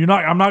pick anymore.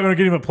 I'm not going to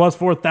get him at plus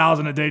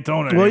 4,000 at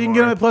Daytona. Well, you can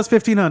get him at plus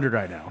 1,500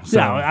 right now. So.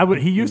 Yeah,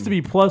 he used to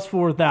be plus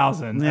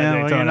 4,000 at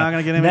Daytona. You're not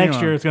going to get him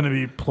next year. It's going to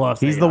be plus.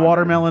 He's the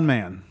watermelon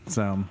man.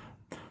 So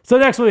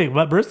next week,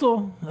 but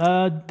Bristol,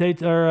 World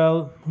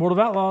of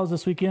Outlaws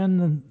this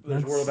weekend.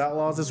 There's World of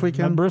Outlaws this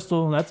weekend.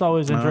 Bristol, that's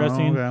always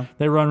interesting. Okay.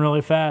 They run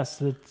really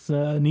fast. It's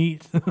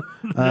neat.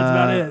 That's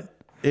about it.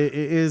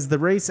 Is the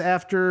race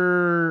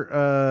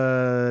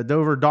after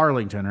Dover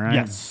Darlington, right?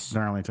 Yes,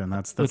 Darlington.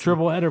 That's the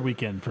triple header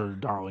weekend for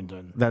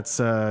Darlington. That's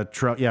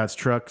truck. Yeah, it's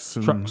trucks,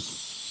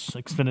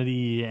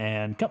 Xfinity,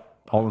 and Cup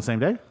all on the same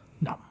day.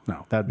 No,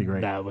 that'd be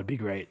great. That would be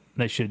great.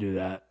 They should do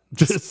that.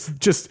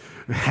 Just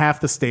half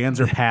the stands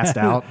are passed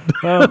out.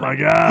 Oh my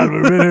God,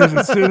 we've been here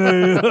since 10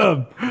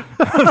 a.m.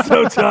 I'm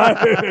so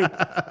tired.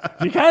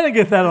 You kind of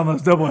get that on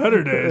those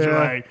doubleheader days. You're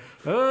like,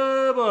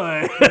 oh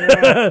boy.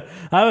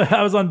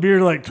 I was on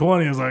beer like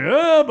 20. I was like,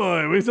 oh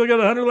boy, we still got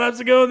 100 laps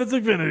to go in this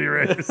Xfinity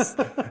race.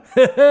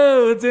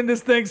 Let's end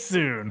this thing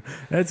soon.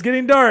 It's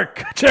getting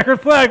dark.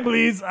 Checkered flag,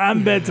 please.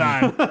 I'm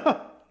bedtime.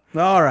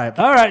 All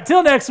right.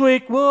 Till next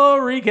week, we'll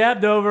recap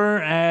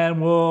Dover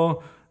and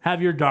we'll have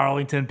your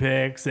Darlington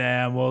picks,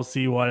 and we'll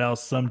see what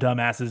else some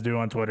dumbasses do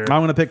on Twitter.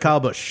 I'm going to pick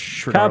Kyle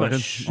Busch for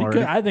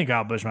Darlington. I think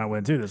Kyle Busch might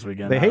win, too, this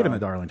weekend. They hate him at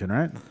Darlington,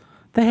 right?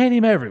 They hate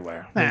him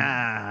everywhere. They hate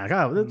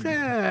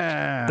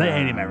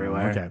him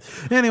everywhere. Okay.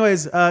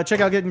 Anyways,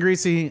 check out Getting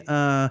Greasy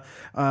on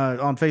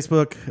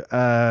Facebook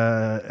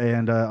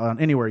and on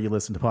anywhere you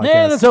listen to podcasts.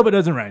 Yeah, let's hope it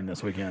doesn't rain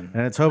this weekend.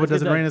 And let's hope it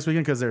doesn't rain this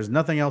weekend because there's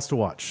nothing else to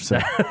watch. So.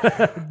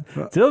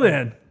 Till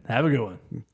then, have a good one.